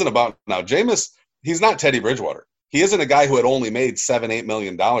 This isn't about now. Jameis, he's not Teddy Bridgewater. He isn't a guy who had only made $7-8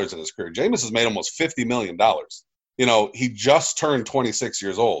 million in his career. Jameis has made almost $50 million. He just turned 26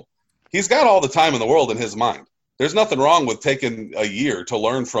 years old. He's got all the time in the world in his mind. There's nothing wrong with taking a year to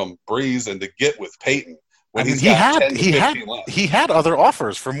learn from Brees and to get with Peyton. He had other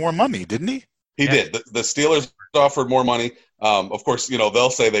offers for more money, didn't he? He did. The Steelers offered more money. Of course, they'll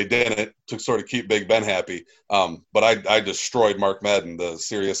say they didn't to sort of keep Big Ben happy. But I destroyed Mark Madden, the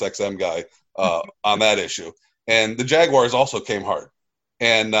Sirius XM guy, on that issue. And the Jaguars also came hard.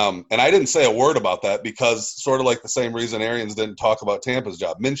 And I didn't say a word about that because sort of like the same reason Arians didn't talk about Tampa's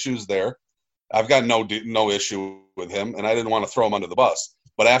job. Minshew's there. I've got no issue with him, and I didn't want to throw him under the bus.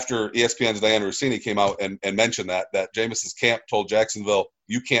 But after ESPN's Diana Rossini came out and mentioned that Jameis's camp told Jacksonville,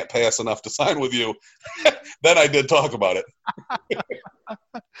 you can't pay us enough to sign with you, then I did talk about it.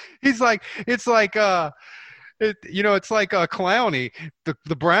 It's like Clowney.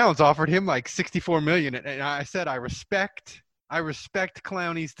 The Browns offered him like $64 million, and I said I respect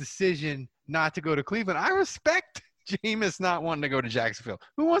Clowney's decision not to go to Cleveland. I respect Jameis not wanting to go to Jacksonville.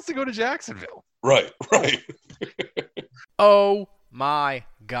 Who wants to go to Jacksonville? Right. Oh my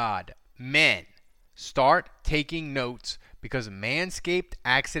God. Men, start taking notes because Manscaped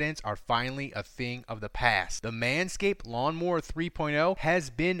accidents are finally a thing of the past. The Manscaped Lawnmower 3.0 has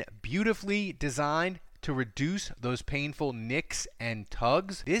been beautifully designed to reduce those painful nicks and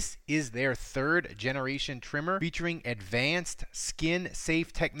tugs. This is their 3rd generation trimmer featuring advanced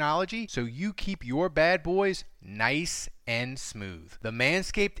skin-safe technology so you keep your bad boys nice and smooth. The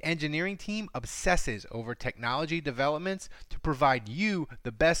Manscaped engineering team obsesses over technology developments to provide you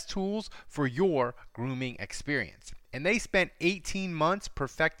the best tools for your grooming experience. And they spent 18 months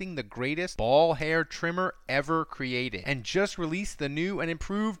perfecting the greatest ball hair trimmer ever created and just released the new and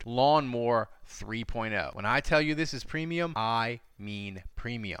improved Lawnmower 3.0. When I tell you this is premium, I mean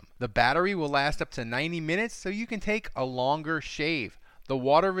premium. The battery will last up to 90 minutes so you can take a longer shave. The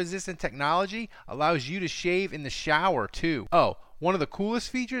water-resistant technology allows you to shave in the shower too. Oh, one of the coolest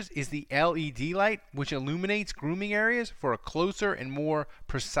features is the LED light, which illuminates grooming areas for a closer and more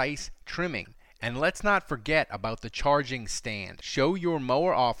precise trimming. And let's not forget about the charging stand. Show your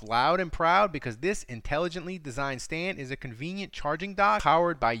mower off loud and proud because this intelligently designed stand is a convenient charging dock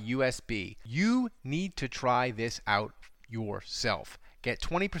powered by USB. You need to try this out yourself. Get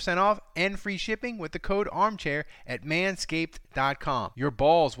 20% off and free shipping with the code ARMCHAIR at manscaped.com. Your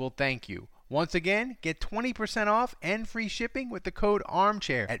balls will thank you. Once again, get 20% off and free shipping with the code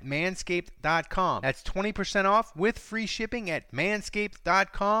ARMCHAIR at manscaped.com. That's 20% off with free shipping at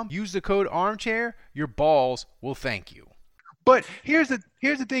manscaped.com. Use the code ARMCHAIR. Your balls will thank you. But here's the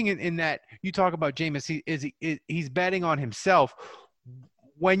thing in that you talk about Jameis. He's betting on himself.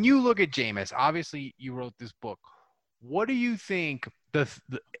 When you look at Jameis, obviously you wrote this book. What do you think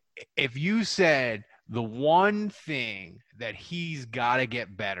if you said the one thing that he's got to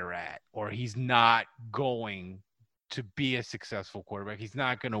get better at, or he's not going to be a successful quarterback, he's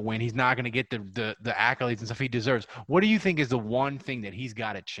not going to win, he's not going to get the accolades and stuff he deserves, what do you think is the one thing that he's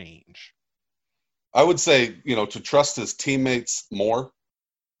got to change? I would say, to trust his teammates more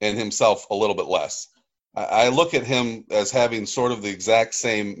and himself a little bit less. I look at him as having sort of the exact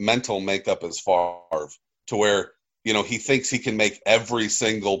same mental makeup as Favre, to where he thinks he can make every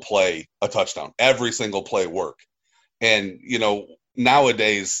single play a touchdown, every single play work. And,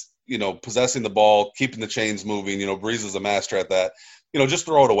 nowadays, possessing the ball, keeping the chains moving, Brees is a master at that. Just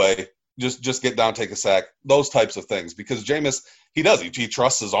throw it away. just get down, take a sack, those types of things. Because Jameis, he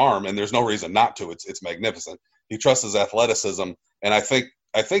trusts his arm, and there's no reason not to. It's magnificent. He trusts his athleticism, and I think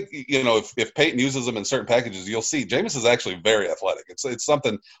if Peyton uses him in certain packages, you'll see Jameis is actually very athletic. It's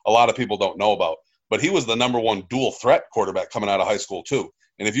something a lot of people don't know about. But he was the number one dual threat quarterback coming out of high school too.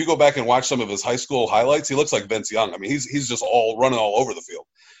 And if you go back and watch some of his high school highlights, he looks like Vince Young. I mean, he's just running all over the field.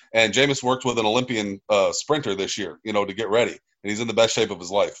 And Jameis worked with an Olympian sprinter this year, to get ready, and he's in the best shape of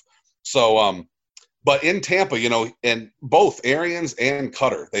his life. So, but in Tampa, and both Arians and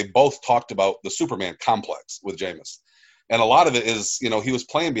Cutter, they both talked about the Superman complex with Jameis. And a lot of it is, he was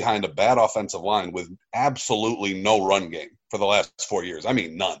playing behind a bad offensive line with absolutely no run game for the last 4 years. I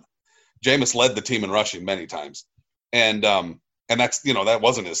mean, none. Jameis led the team in rushing many times. And that's, that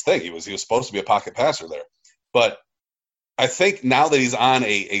wasn't his thing. He was supposed to be a pocket passer there. But I think now that he's on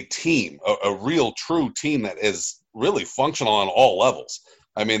a team, a real true team that is really functional on all levels.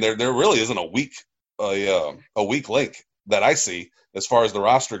 I mean, there really isn't a weak link that I see as far as the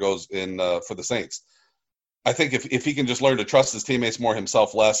roster goes for the Saints. I think if he can just learn to trust his teammates more,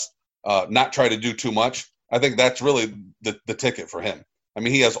 himself less, not try to do too much, I think that's really the ticket for him. I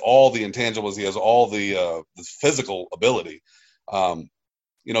mean, he has all the intangibles. He has all the physical ability.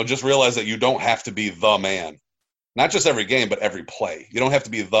 Just realize that you don't have to be the man, not just every game, but every play. You don't have to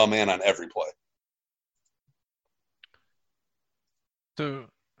be the man on every play.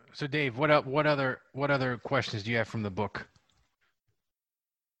 So Dave, what other questions do you have from the book?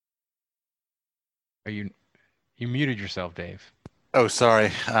 Are you muted yourself, Dave? Oh,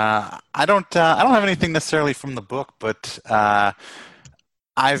 sorry. I don't have anything necessarily from the book, but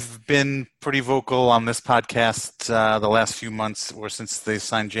I've been pretty vocal on this podcast the last few months, or since they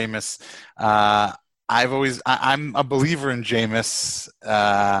signed Jameis. I'm a believer in Jameis,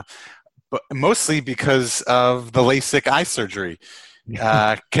 but mostly because of the LASIK eye surgery.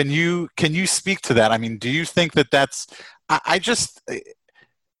 Can you speak to that? I mean, do you think that's?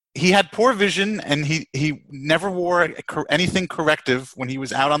 He had poor vision, and he never wore anything corrective when he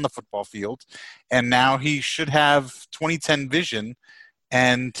was out on the football field, and now he should have 20/10 vision.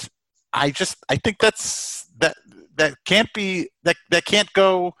 And I think that can't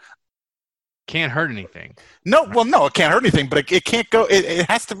go. Can't hurt anything. No, well, no, it can't hurt anything, but it can't go. It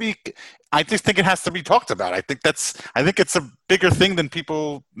has to be. I just think it has to be talked about. I think it's a bigger thing than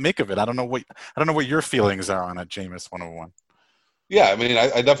people make of it. I don't know what your feelings are on it, Jameis 101. Yeah, I mean,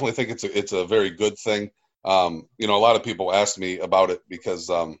 I definitely think it's a very good thing. A lot of people asked me about it because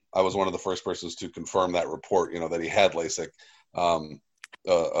I was one of the first persons to confirm that report. That he had LASIK.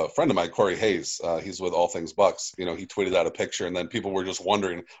 A friend of mine, Corey Hayes, he's with All Things Bucks. He tweeted out a picture, and then people were just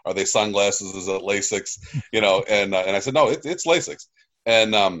wondering, are they sunglasses? Is it LASIKs? And I said, no, it's LASIKs.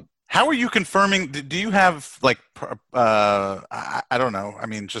 And how are you confirming? Do you have I don't know. I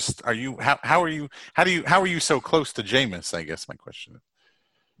mean, just how are you so close to Jameis? I guess my question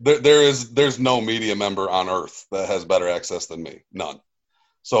is. There's no media member on earth that has better access than me. None.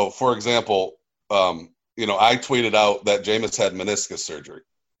 So, for example, I tweeted out that Jameis had meniscus surgery.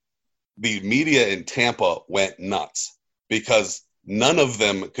 The media in Tampa went nuts because none of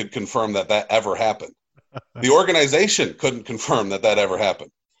them could confirm that ever happened. The organization couldn't confirm that ever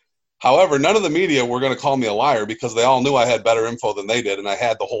happened. However, none of the media were going to call me a liar because they all knew I had better info than they did, and I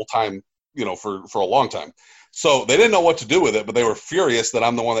had the whole time, for a long time. So they didn't know what to do with it, but they were furious that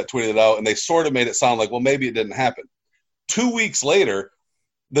I'm the one that tweeted it out, and they sort of made it sound like, well, maybe it didn't happen. 2 weeks later,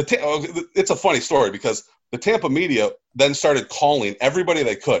 it's a funny story because the Tampa media then started calling everybody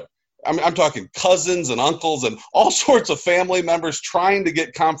they could. I mean, I'm talking cousins and uncles and all sorts of family members trying to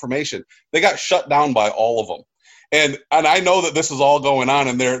get confirmation. They got shut down by all of them. And I know that this is all going on,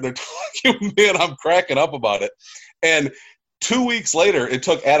 and they're talking to me, and I'm cracking up about it. And 2 weeks later, it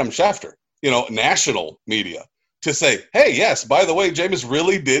took Adam Schefter, national media, to say, hey, yes, by the way, Jameis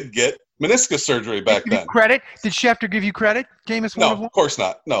really did get meniscus surgery back then. Credit? Did Schefter give you credit, Jameis? No, of course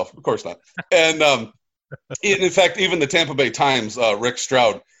not. No, of course not. And in fact, even the Tampa Bay Times, Rick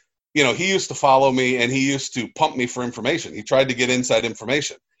Stroud, he used to follow me, and he used to pump me for information. He tried to get inside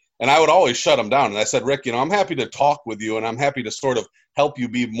information. And I would always shut him down. And I said, Rick, I'm happy to talk with you, and I'm happy to sort of help you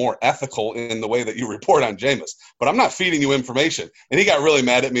be more ethical in the way that you report on Jameis. But I'm not feeding you information. And he got really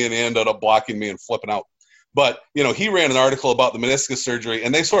mad at me, and he ended up blocking me and flipping out. But, he ran an article about the meniscus surgery,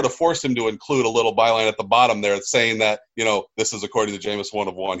 and they sort of forced him to include a little byline at the bottom there saying that, this is according to Jameis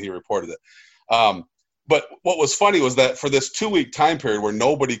 101. He reported it. But what was funny was that for this 2-week time period where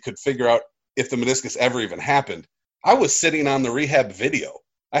nobody could figure out if the meniscus ever even happened, I was sitting on the rehab video.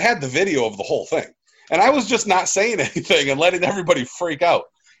 I had the video of the whole thing. And I was just not saying anything and letting everybody freak out.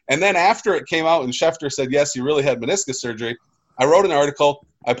 And then after it came out and Schefter said, yes, he really had meniscus surgery, I wrote an article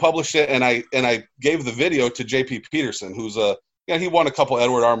I published it, and I gave the video to J.P. Peterson, who's he won a couple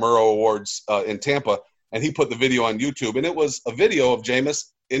Edward R. Murrow Awards in Tampa, and he put the video on YouTube. And it was a video of Jameis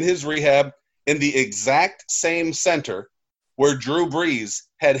in his rehab in the exact same center where Drew Brees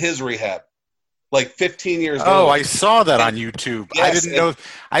had his rehab, like 15 years ago. Oh, I saw that on YouTube. Yes,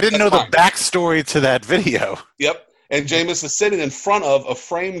 I didn't know the backstory to that video. Yep. And Jameis is sitting in front of a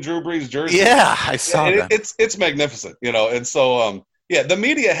framed Drew Brees jersey. Yeah, I saw that. It's magnificent, And so, the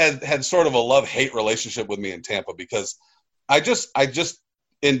media had sort of a love-hate relationship with me in Tampa because I just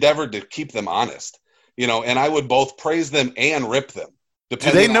endeavored to keep them honest, and I would both praise them and rip them.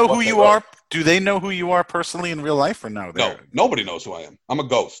 Do they know who you are? Do they know who you are personally in real life or no? No, nobody knows who I am. I'm a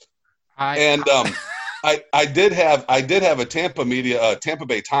ghost. I did have a Tampa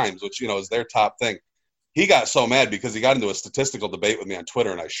Bay Times, which is their top thing. He got so mad because he got into a statistical debate with me on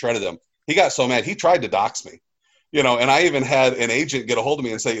Twitter, and I shredded him. He got so mad he tried to dox me, and I even had an agent get a hold of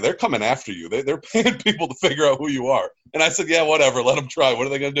me and say, "They're coming after you. They're paying people to figure out who you are." And I said, "Yeah, whatever. Let them try. What are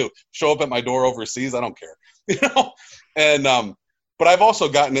they going to do? Show up at my door overseas? I don't care." And but I've also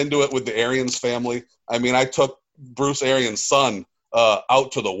gotten into it with the Arians family. I mean, I took Bruce Arians' son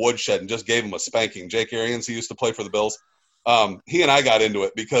out to the woodshed and just gave him a spanking. Jake Arians, he used to play for the Bills. He and I got into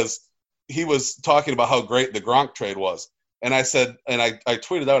it because he was talking about how great the Gronk trade was. And I said, and I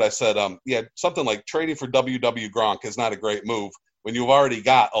tweeted out, I said, something like trading for WW Gronk is not a great move when you've already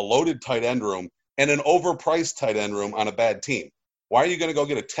got a loaded tight end room and an overpriced tight end room on a bad team. Why are you going to go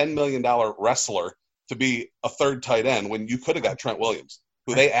get a $10 million wrestler to be a third tight end when you could have got Trent Williams,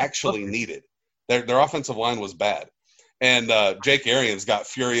 who they actually needed? Their offensive line was bad. And Jake Arians got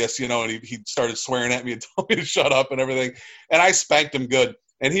furious, and he started swearing at me and told me to shut up and everything. And I spanked him good.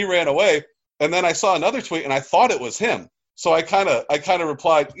 And he ran away. And then I saw another tweet, and I thought it was him. So I kind of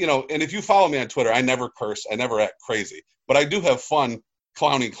replied, and if you follow me on Twitter, I never curse. I never act crazy. But I do have fun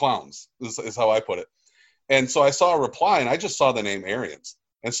clowning clowns, is how I put it. And so I saw a reply, and I just saw the name Arians.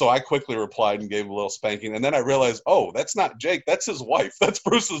 And so I quickly replied and gave him a little spanking. And then I realized, oh, that's not Jake. That's his wife. That's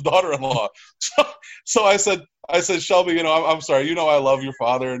Bruce's daughter-in-law. So I said, Shelby, I'm sorry. I love your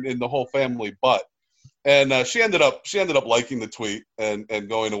father and the whole family, but. And she ended up liking the tweet and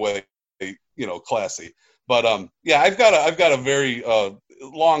going away, classy. But I've got a very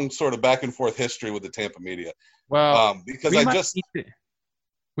long sort of back and forth history with the Tampa media. Well, because I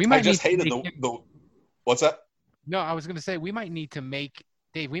just hated the what's that? No, I was going to say we might need to make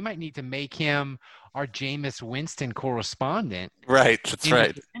him our Jameis Winston correspondent. Right, that's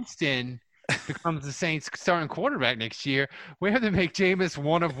right. Winston becomes the Saints starting quarterback next year. We have to make Jameis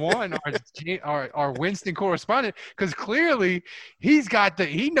one of one, our Winston correspondent, because clearly he's in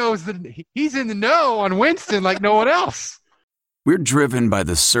the know on Winston like no one else. We're driven by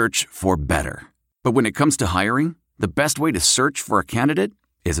the search for better. But when it comes to hiring, the best way to search for a candidate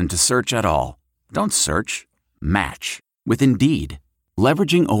isn't to search at all. Don't search, match with Indeed.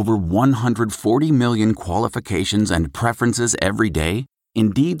 Leveraging over 140 million qualifications and preferences every day,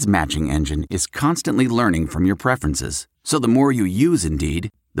 Indeed's matching engine is constantly learning from your preferences. So the more you use Indeed,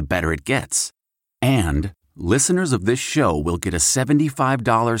 the better it gets. And listeners of this show will get a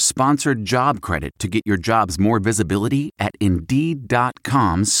 $75 sponsored job credit to get your jobs more visibility at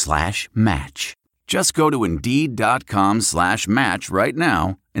Indeed.com/match. Just go to Indeed.com/match right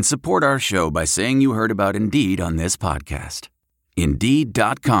now and support our show by saying you heard about Indeed on this podcast.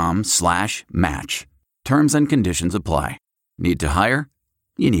 Indeed.com/match. Terms and conditions apply. Need to hire?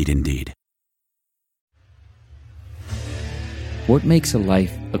 You need Indeed. What makes a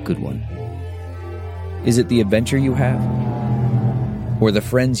life a good one? Is it the adventure you have? Or the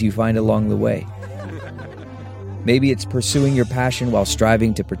friends you find along the way? Maybe it's pursuing your passion while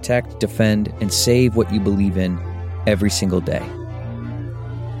striving to protect, defend, and save what you believe in every single day.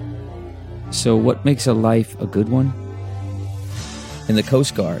 So what makes a life a good one? In the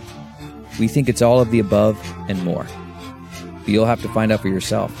Coast Guard, we think it's all of the above and more. But you'll have to find out for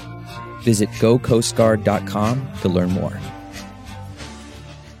yourself. Visit gocoastguard.com to learn more.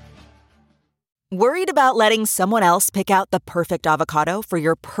 Worried about letting someone else pick out the perfect avocado for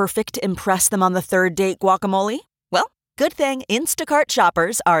your perfect impress-them-on-the-third-date guacamole? Well, good thing Instacart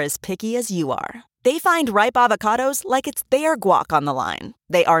shoppers are as picky as you are. They find ripe avocados like it's their guac on the line.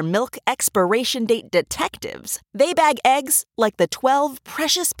 They are milk expiration date detectives. They bag eggs like the 12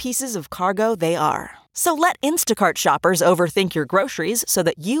 precious pieces of cargo they are. So let Instacart shoppers overthink your groceries so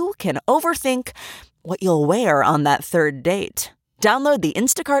that you can overthink what you'll wear on that third date. Download the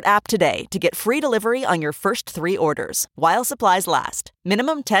Instacart app today to get free delivery on your first 3 orders, while supplies last.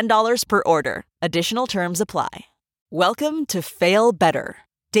 Minimum $10 per order. Additional terms apply. Welcome to Fail Better,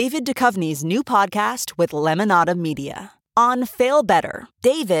 David Duchovny's new podcast with Lemonada Media. On Fail Better,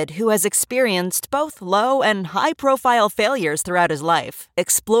 David, who has experienced both low and high-profile failures throughout his life,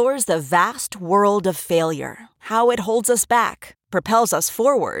 explores the vast world of failure, how it holds us back, propels us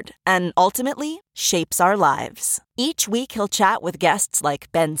forward, and ultimately shapes our lives. Each week he'll chat with guests like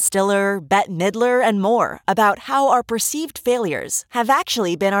Ben Stiller, Bette Midler, and more about how our perceived failures have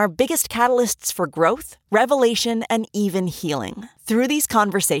actually been our biggest catalysts for growth, revelation, and even healing. Through these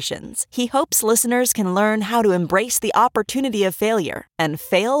conversations, he hopes listeners can learn how to embrace the opportunity of failure and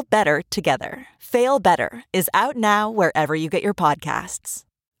fail better together. Fail Better is out now wherever you get your podcasts.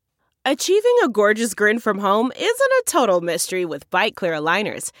 Achieving a gorgeous grin from home isn't a total mystery with Bite Clear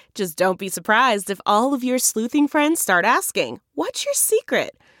aligners. Just don't be surprised if all of your sleuthing friends start asking, "What's your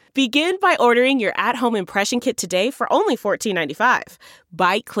secret?" Begin by ordering your at-home impression kit today for only $14.95.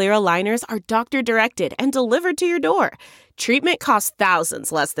 Bite Clear aligners are doctor-directed and delivered to your door. Treatment costs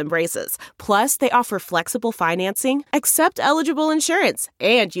thousands less than braces. Plus, they offer flexible financing, accept eligible insurance,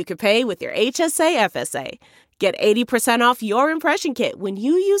 and you can pay with your HSA FSA. Get 80% off your impression kit when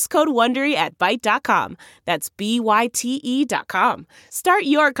you use code WONDERY at Byte.com. That's BYTE.com. Start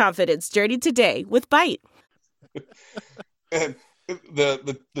your confidence journey today with Byte. And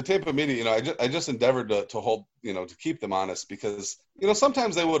the Tampa media, I just endeavored to hold, to keep them honest because,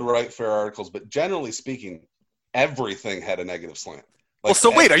 sometimes they would write fair articles, but generally speaking, everything had a negative slant.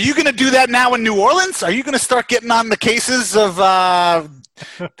 Wait, are you going to do that now in New Orleans? Are you going to start getting on the cases of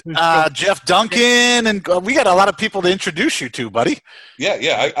Jeff Duncan? And we got a lot of people to introduce you to, buddy.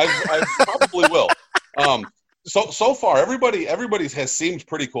 Yeah, I probably will. So far, everybody has seemed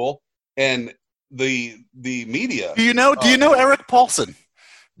pretty cool, and the media. Do you know Eric Paulson?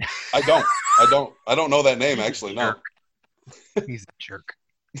 I don't know that name actually. No, he's a jerk.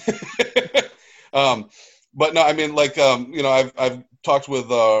 But no, I mean, I've talked with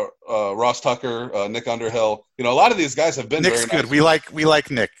Ross Tucker, Nick Underhill. A lot of these guys have been Nick's very good. nice. We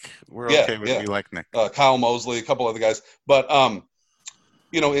like Nick. We're okay with we like Nick. Kyle Mosley, a couple other guys. But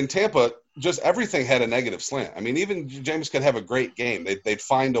in Tampa, just everything had a negative slant. I mean, even Jameis could have a great game. They'd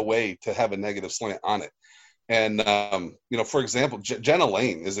find a way to have a negative slant on it. And for example, Jenna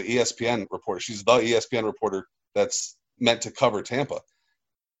Lane is an ESPN reporter. She's the ESPN reporter that's meant to cover Tampa,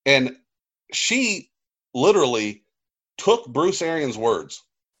 and she literally took Bruce Arians' words,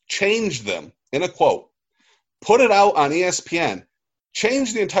 changed them in a quote, put it out on ESPN,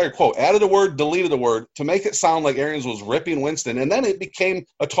 changed the entire quote, added a word, deleted a word to make it sound like Arians was ripping Winston. And then it became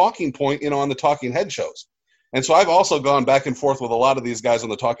a talking point, on the talking head shows. And so I've also gone back and forth with a lot of these guys on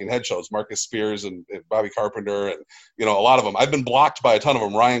the talking head shows, Marcus Spears and Bobby Carpenter, and, a lot of them. I've been blocked by a ton of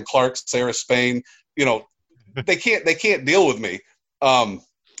them, Ryan Clark, Sarah Spain. They can't deal with me.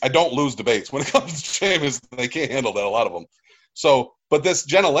 I don't lose debates. When it comes to Jameis, they can't handle that, a lot of them. So, but this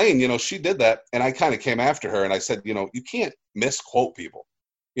Jenna Lane, she did that, and I kind of came after her, and I said, you can't misquote people.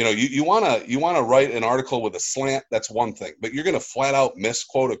 You want to write an article with a slant, that's one thing, but you're going to flat out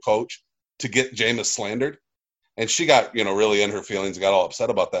misquote a coach to get Jameis slandered. And she got, really in her feelings, got all upset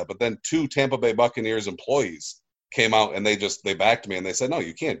about that. But then 2 Tampa Bay Buccaneers employees came out, and they backed me, and they said, no,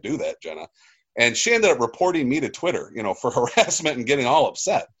 you can't do that, Jenna. And she ended up reporting me to Twitter, for harassment and getting all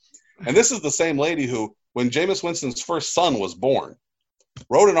upset. And this is the same lady who, when Jameis Winston's first son was born,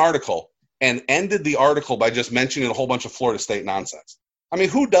 wrote an article and ended the article by just mentioning a whole bunch of Florida State nonsense. I mean,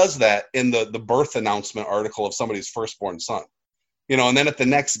 who does that in the birth announcement article of somebody's firstborn son? And then at the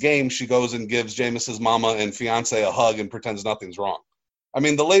next game, she goes and gives Jameis's mama and fiance a hug and pretends nothing's wrong. I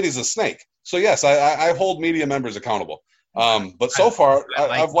mean, the lady's a snake. So, yes, I hold media members accountable. But so far,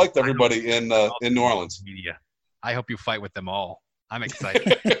 I've liked everybody in New Orleans. Media. I hope you fight with them all. I'm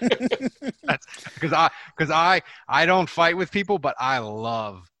excited. Because I don't fight with people, but I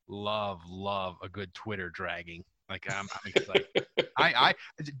love a good Twitter dragging. Like I'm excited.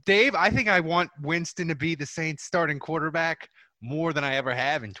 Dave, I think I want Winston to be the Saints starting quarterback more than I ever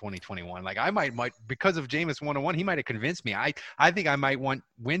have in 2021. Like I might because of Jameis 101, he might have convinced me. I think I might want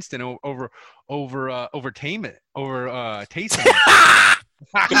Winston over Taysom.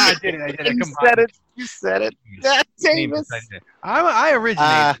 I did it. You said it. Jameis. I originated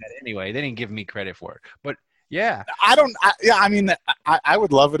that anyway. They didn't give me credit for it, but yeah. I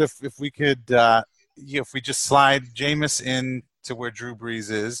would love it if we could, if we just slide Jameis in to where Drew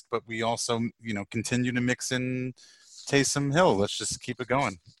Brees is, but we also, continue to mix in Taysom Hill. Let's just keep it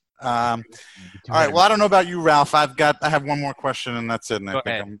going. All right. Well, I don't know about you, Ralph. I have one more question, and that's it. And I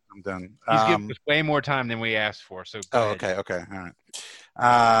think I'm done. He's given us way more time than we asked for. So okay. All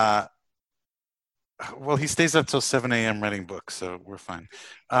right. Well, he stays up till 7 a.m. writing books, so we're fine.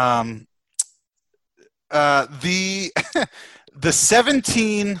 The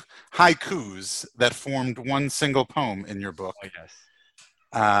 17 haikus that formed one single poem in your book. Oh,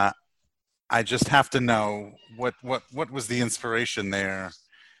 yes. I just have to know what was the inspiration there?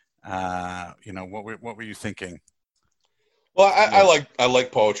 What were you thinking? Well, I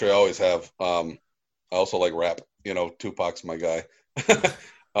like poetry. I always have. I also like rap. Tupac's my guy.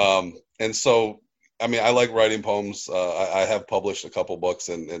 And so, I mean, I like writing poems. I have published a couple books,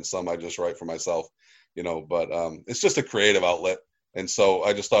 and some I just write for myself. But it's just a creative outlet. And so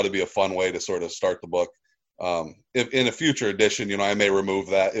I just thought it'd be a fun way to sort of start the book. If in a future edition, I may remove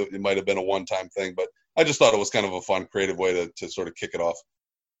that. It might have been a one-time thing, but I just thought it was kind of a fun, creative way to sort of kick it off.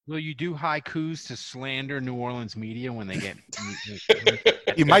 Will you do haikus to slander New Orleans media when they get?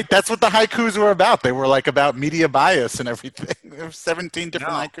 You might. That's what the haikus were about. They were like about media bias and everything. There were 17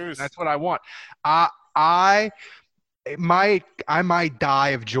 different haikus. That's what I want. I might die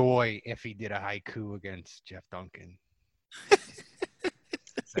of joy if he did a haiku against Jeff Duncan.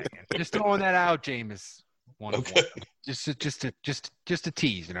 Just throwing that out, Jameis. Okay. Just a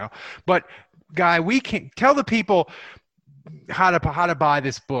tease, But Guy, we can tell the people how to buy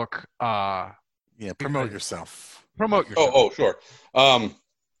this book. Promote yourself. Oh, sure.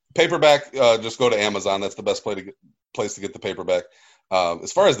 Paperback. Just go to Amazon. That's the best place to get the paperback.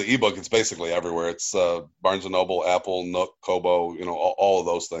 As far as the ebook, it's basically everywhere. It's Barnes & Noble, Apple, Nook, Kobo, all of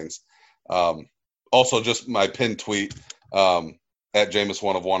those things. Also, just my pinned tweet at Jameis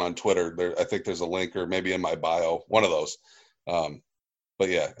 1 of 1 on Twitter. I think there's a link, or maybe in my bio, one of those. But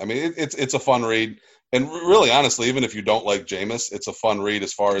yeah, I mean, it's a fun read. And really, honestly, even if you don't like Jameis, it's a fun read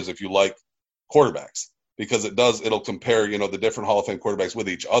as far as if you like quarterbacks, because it'll compare, the different Hall of Fame quarterbacks with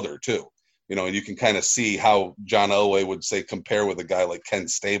each other too. And you can kind of see how John Elway would say compare with a guy like Ken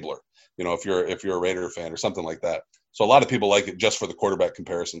Stabler, if you're a Raider fan or something like that. So a lot of people like it just for the quarterback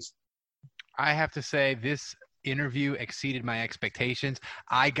comparisons. I have to say this interview exceeded my expectations.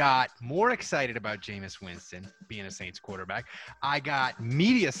 I got more excited about Jameis Winston being a Saints quarterback. I got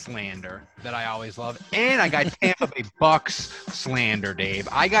media slander that I always love, and I got Tampa Bay Bucks slander, Dave.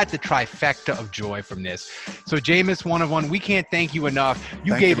 I got the trifecta of joy from this. So Jameis 1 of 1, we can't thank you enough.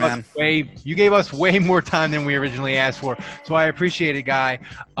 You gave us way more time than we originally asked for. So I appreciate it, Guy.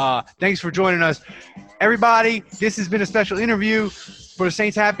 Thanks for joining us. Everybody, this has been a special interview for the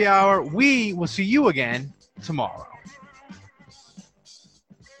Saints Happy Hour. We will see you again tomorrow.